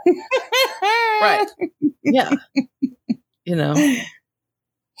iced. right? Yeah, you know.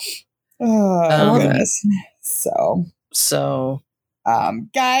 Oh, goodness. So,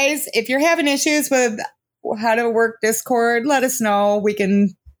 guys, if you're having issues with how to work Discord, let us know. We can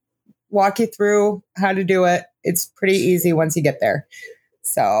walk you through how to do it. It's pretty easy once you get there.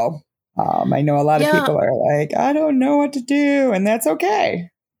 So, I know a lot of people are like, I don't know what to do, and that's okay.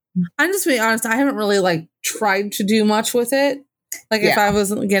 I'm just being honest. I haven't really like tried to do much with it. Like if I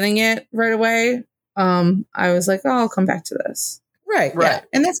wasn't getting it right away, I was like, oh, I'll come back to this. Right. Yeah.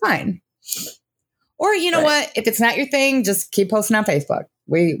 And that's fine. Or you know what? If it's not your thing, just keep posting on Facebook.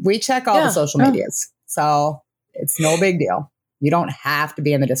 We check all the social medias. So it's no big deal. You don't have to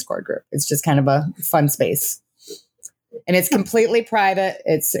be in the Discord group. It's just kind of a fun space. And it's completely private.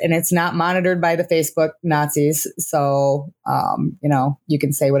 It's not monitored by the Facebook Nazis. So you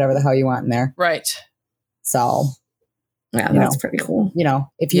can say whatever the hell you want in there. Right. So yeah, that's pretty cool.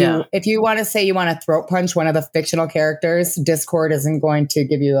 If you want to say you want to throat punch one of the fictional characters, Discord isn't going to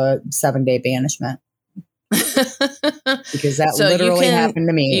give you a 7-day banishment. Because that literally happened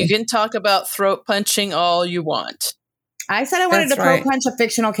to me. You can talk about throat punching all you want. I said I wanted to throat punch a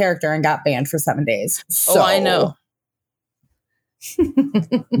fictional character and got banned for 7 days. So. Oh, I know.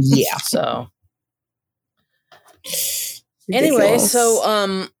 Yeah. So anyway,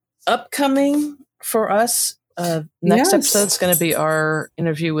 upcoming for us, next episode is going to be our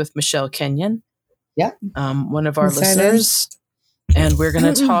interview with Michelle Kenyon. Yeah. One of our listeners. And we're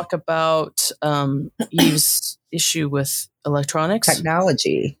going to talk about Eve's issue with electronics.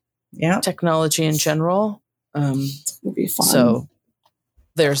 Technology. Yeah. Technology in general. It'll be fun. So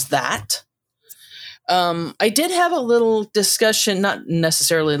there's that. I did have a little discussion, not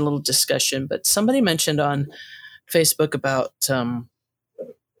necessarily a little discussion, but somebody mentioned on Facebook about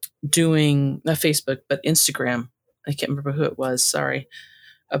doing, not Facebook, but Instagram. I can't remember who it was. Sorry.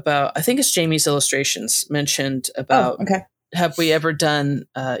 About, I think it's Jamie's Illustrations mentioned about, have we ever done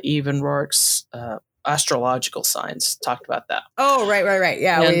Eve and Rourke's astrological signs? Talked about that. Oh, right.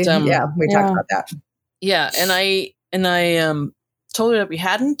 Yeah. And, we talked about that. Yeah. And I told her that we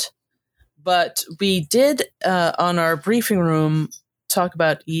hadn't. But we did, on our briefing room, talk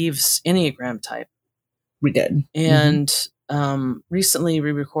about Eve's Enneagram type. We did. And recently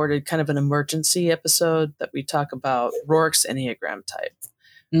we recorded kind of an emergency episode that we talk about Rourke's Enneagram type.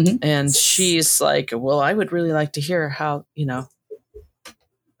 Mm-hmm. And she's like, well, I would really like to hear how,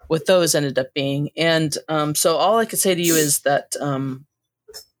 what those ended up being. And so all I could say to you is that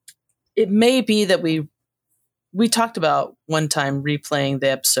it may be that we talked about one time replaying the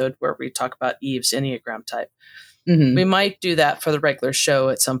episode where we talk about Eve's Enneagram type. Mm-hmm. We might do that for the regular show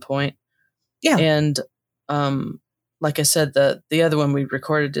at some point. Yeah. And like I said, the other one we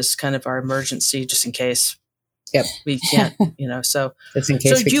recorded is kind of our emergency, just in case we can't, so just in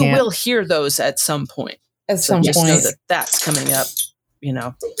case you will hear those at some point. At some point. Know that's coming up, we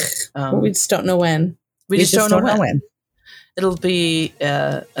just don't know when. We just don't know when. It'll be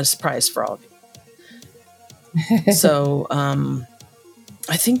a surprise for all of you. So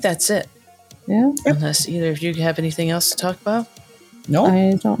I think that's it. Yeah. Unless either of you have anything else to talk about? No.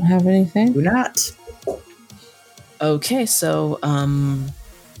 I don't have anything. Do not. Okay, so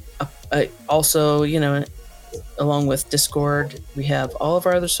also, along with Discord, we have all of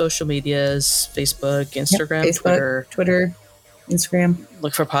our other social medias, Facebook, Instagram, Facebook, Twitter, Instagram.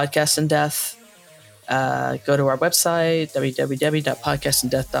 Look for Podcast in Death. Go to our website,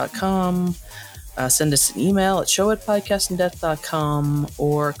 www.podcastindeath.com. Send us an email at show@podcastindeath.com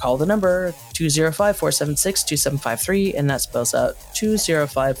or call the number 205-476-2753, and that spells out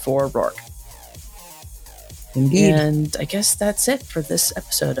 2054 Rourke. Indeed. And I guess that's it for this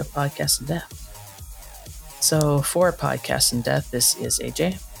episode of Podcast in Death. So for Podcast in Death, this is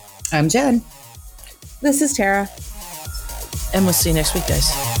AJ. I'm Jen. This is Tara. And we'll see you next week,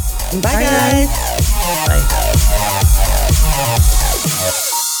 guys. Bye guys. Bye.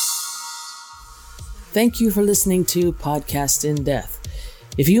 Thank you for listening to Podcast in Death.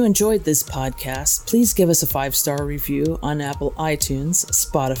 If you enjoyed this podcast, please give us a 5-star review on Apple iTunes,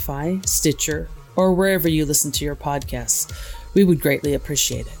 Spotify, Stitcher, or wherever you listen to your podcasts. We would greatly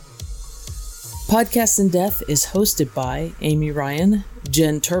appreciate it. Podcast in Death is hosted by Amy Ryan,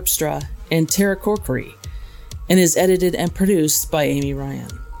 Jen Terpstra, and Tara Corkery, and is edited and produced by Amy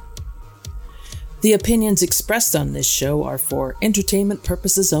Ryan. The opinions expressed on this show are for entertainment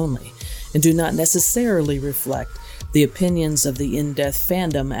purposes only, and do not necessarily reflect the opinions of the In Death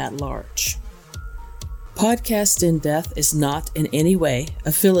fandom at large. Podcast in Death is not in any way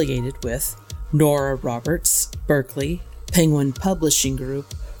affiliated with Nora Roberts, Berkeley, Penguin Publishing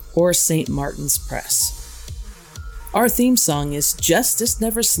Group, or St. Martin's Press. Our theme song is Justice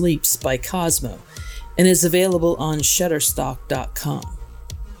Never Sleeps by Cosmo, and is available on Shutterstock.com.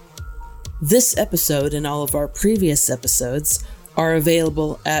 This episode and all of our previous episodes are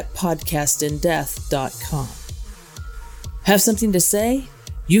available at podcastindeath.com. Have something to say?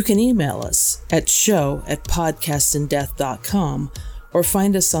 You can email us at show@podcastindeath.com or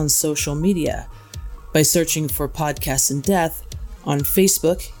find us on social media by searching for Podcast in Death on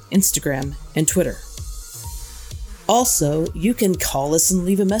Facebook, Instagram, and Twitter. Also, you can call us and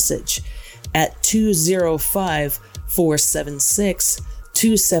leave a message at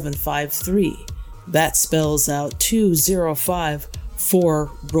 205-476-2753. That spells out 205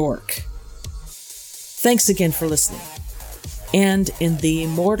 for Rourke. Thanks again for listening. And in the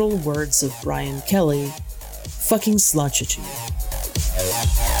immortal words of Brian Kelly, fucking slouch at you.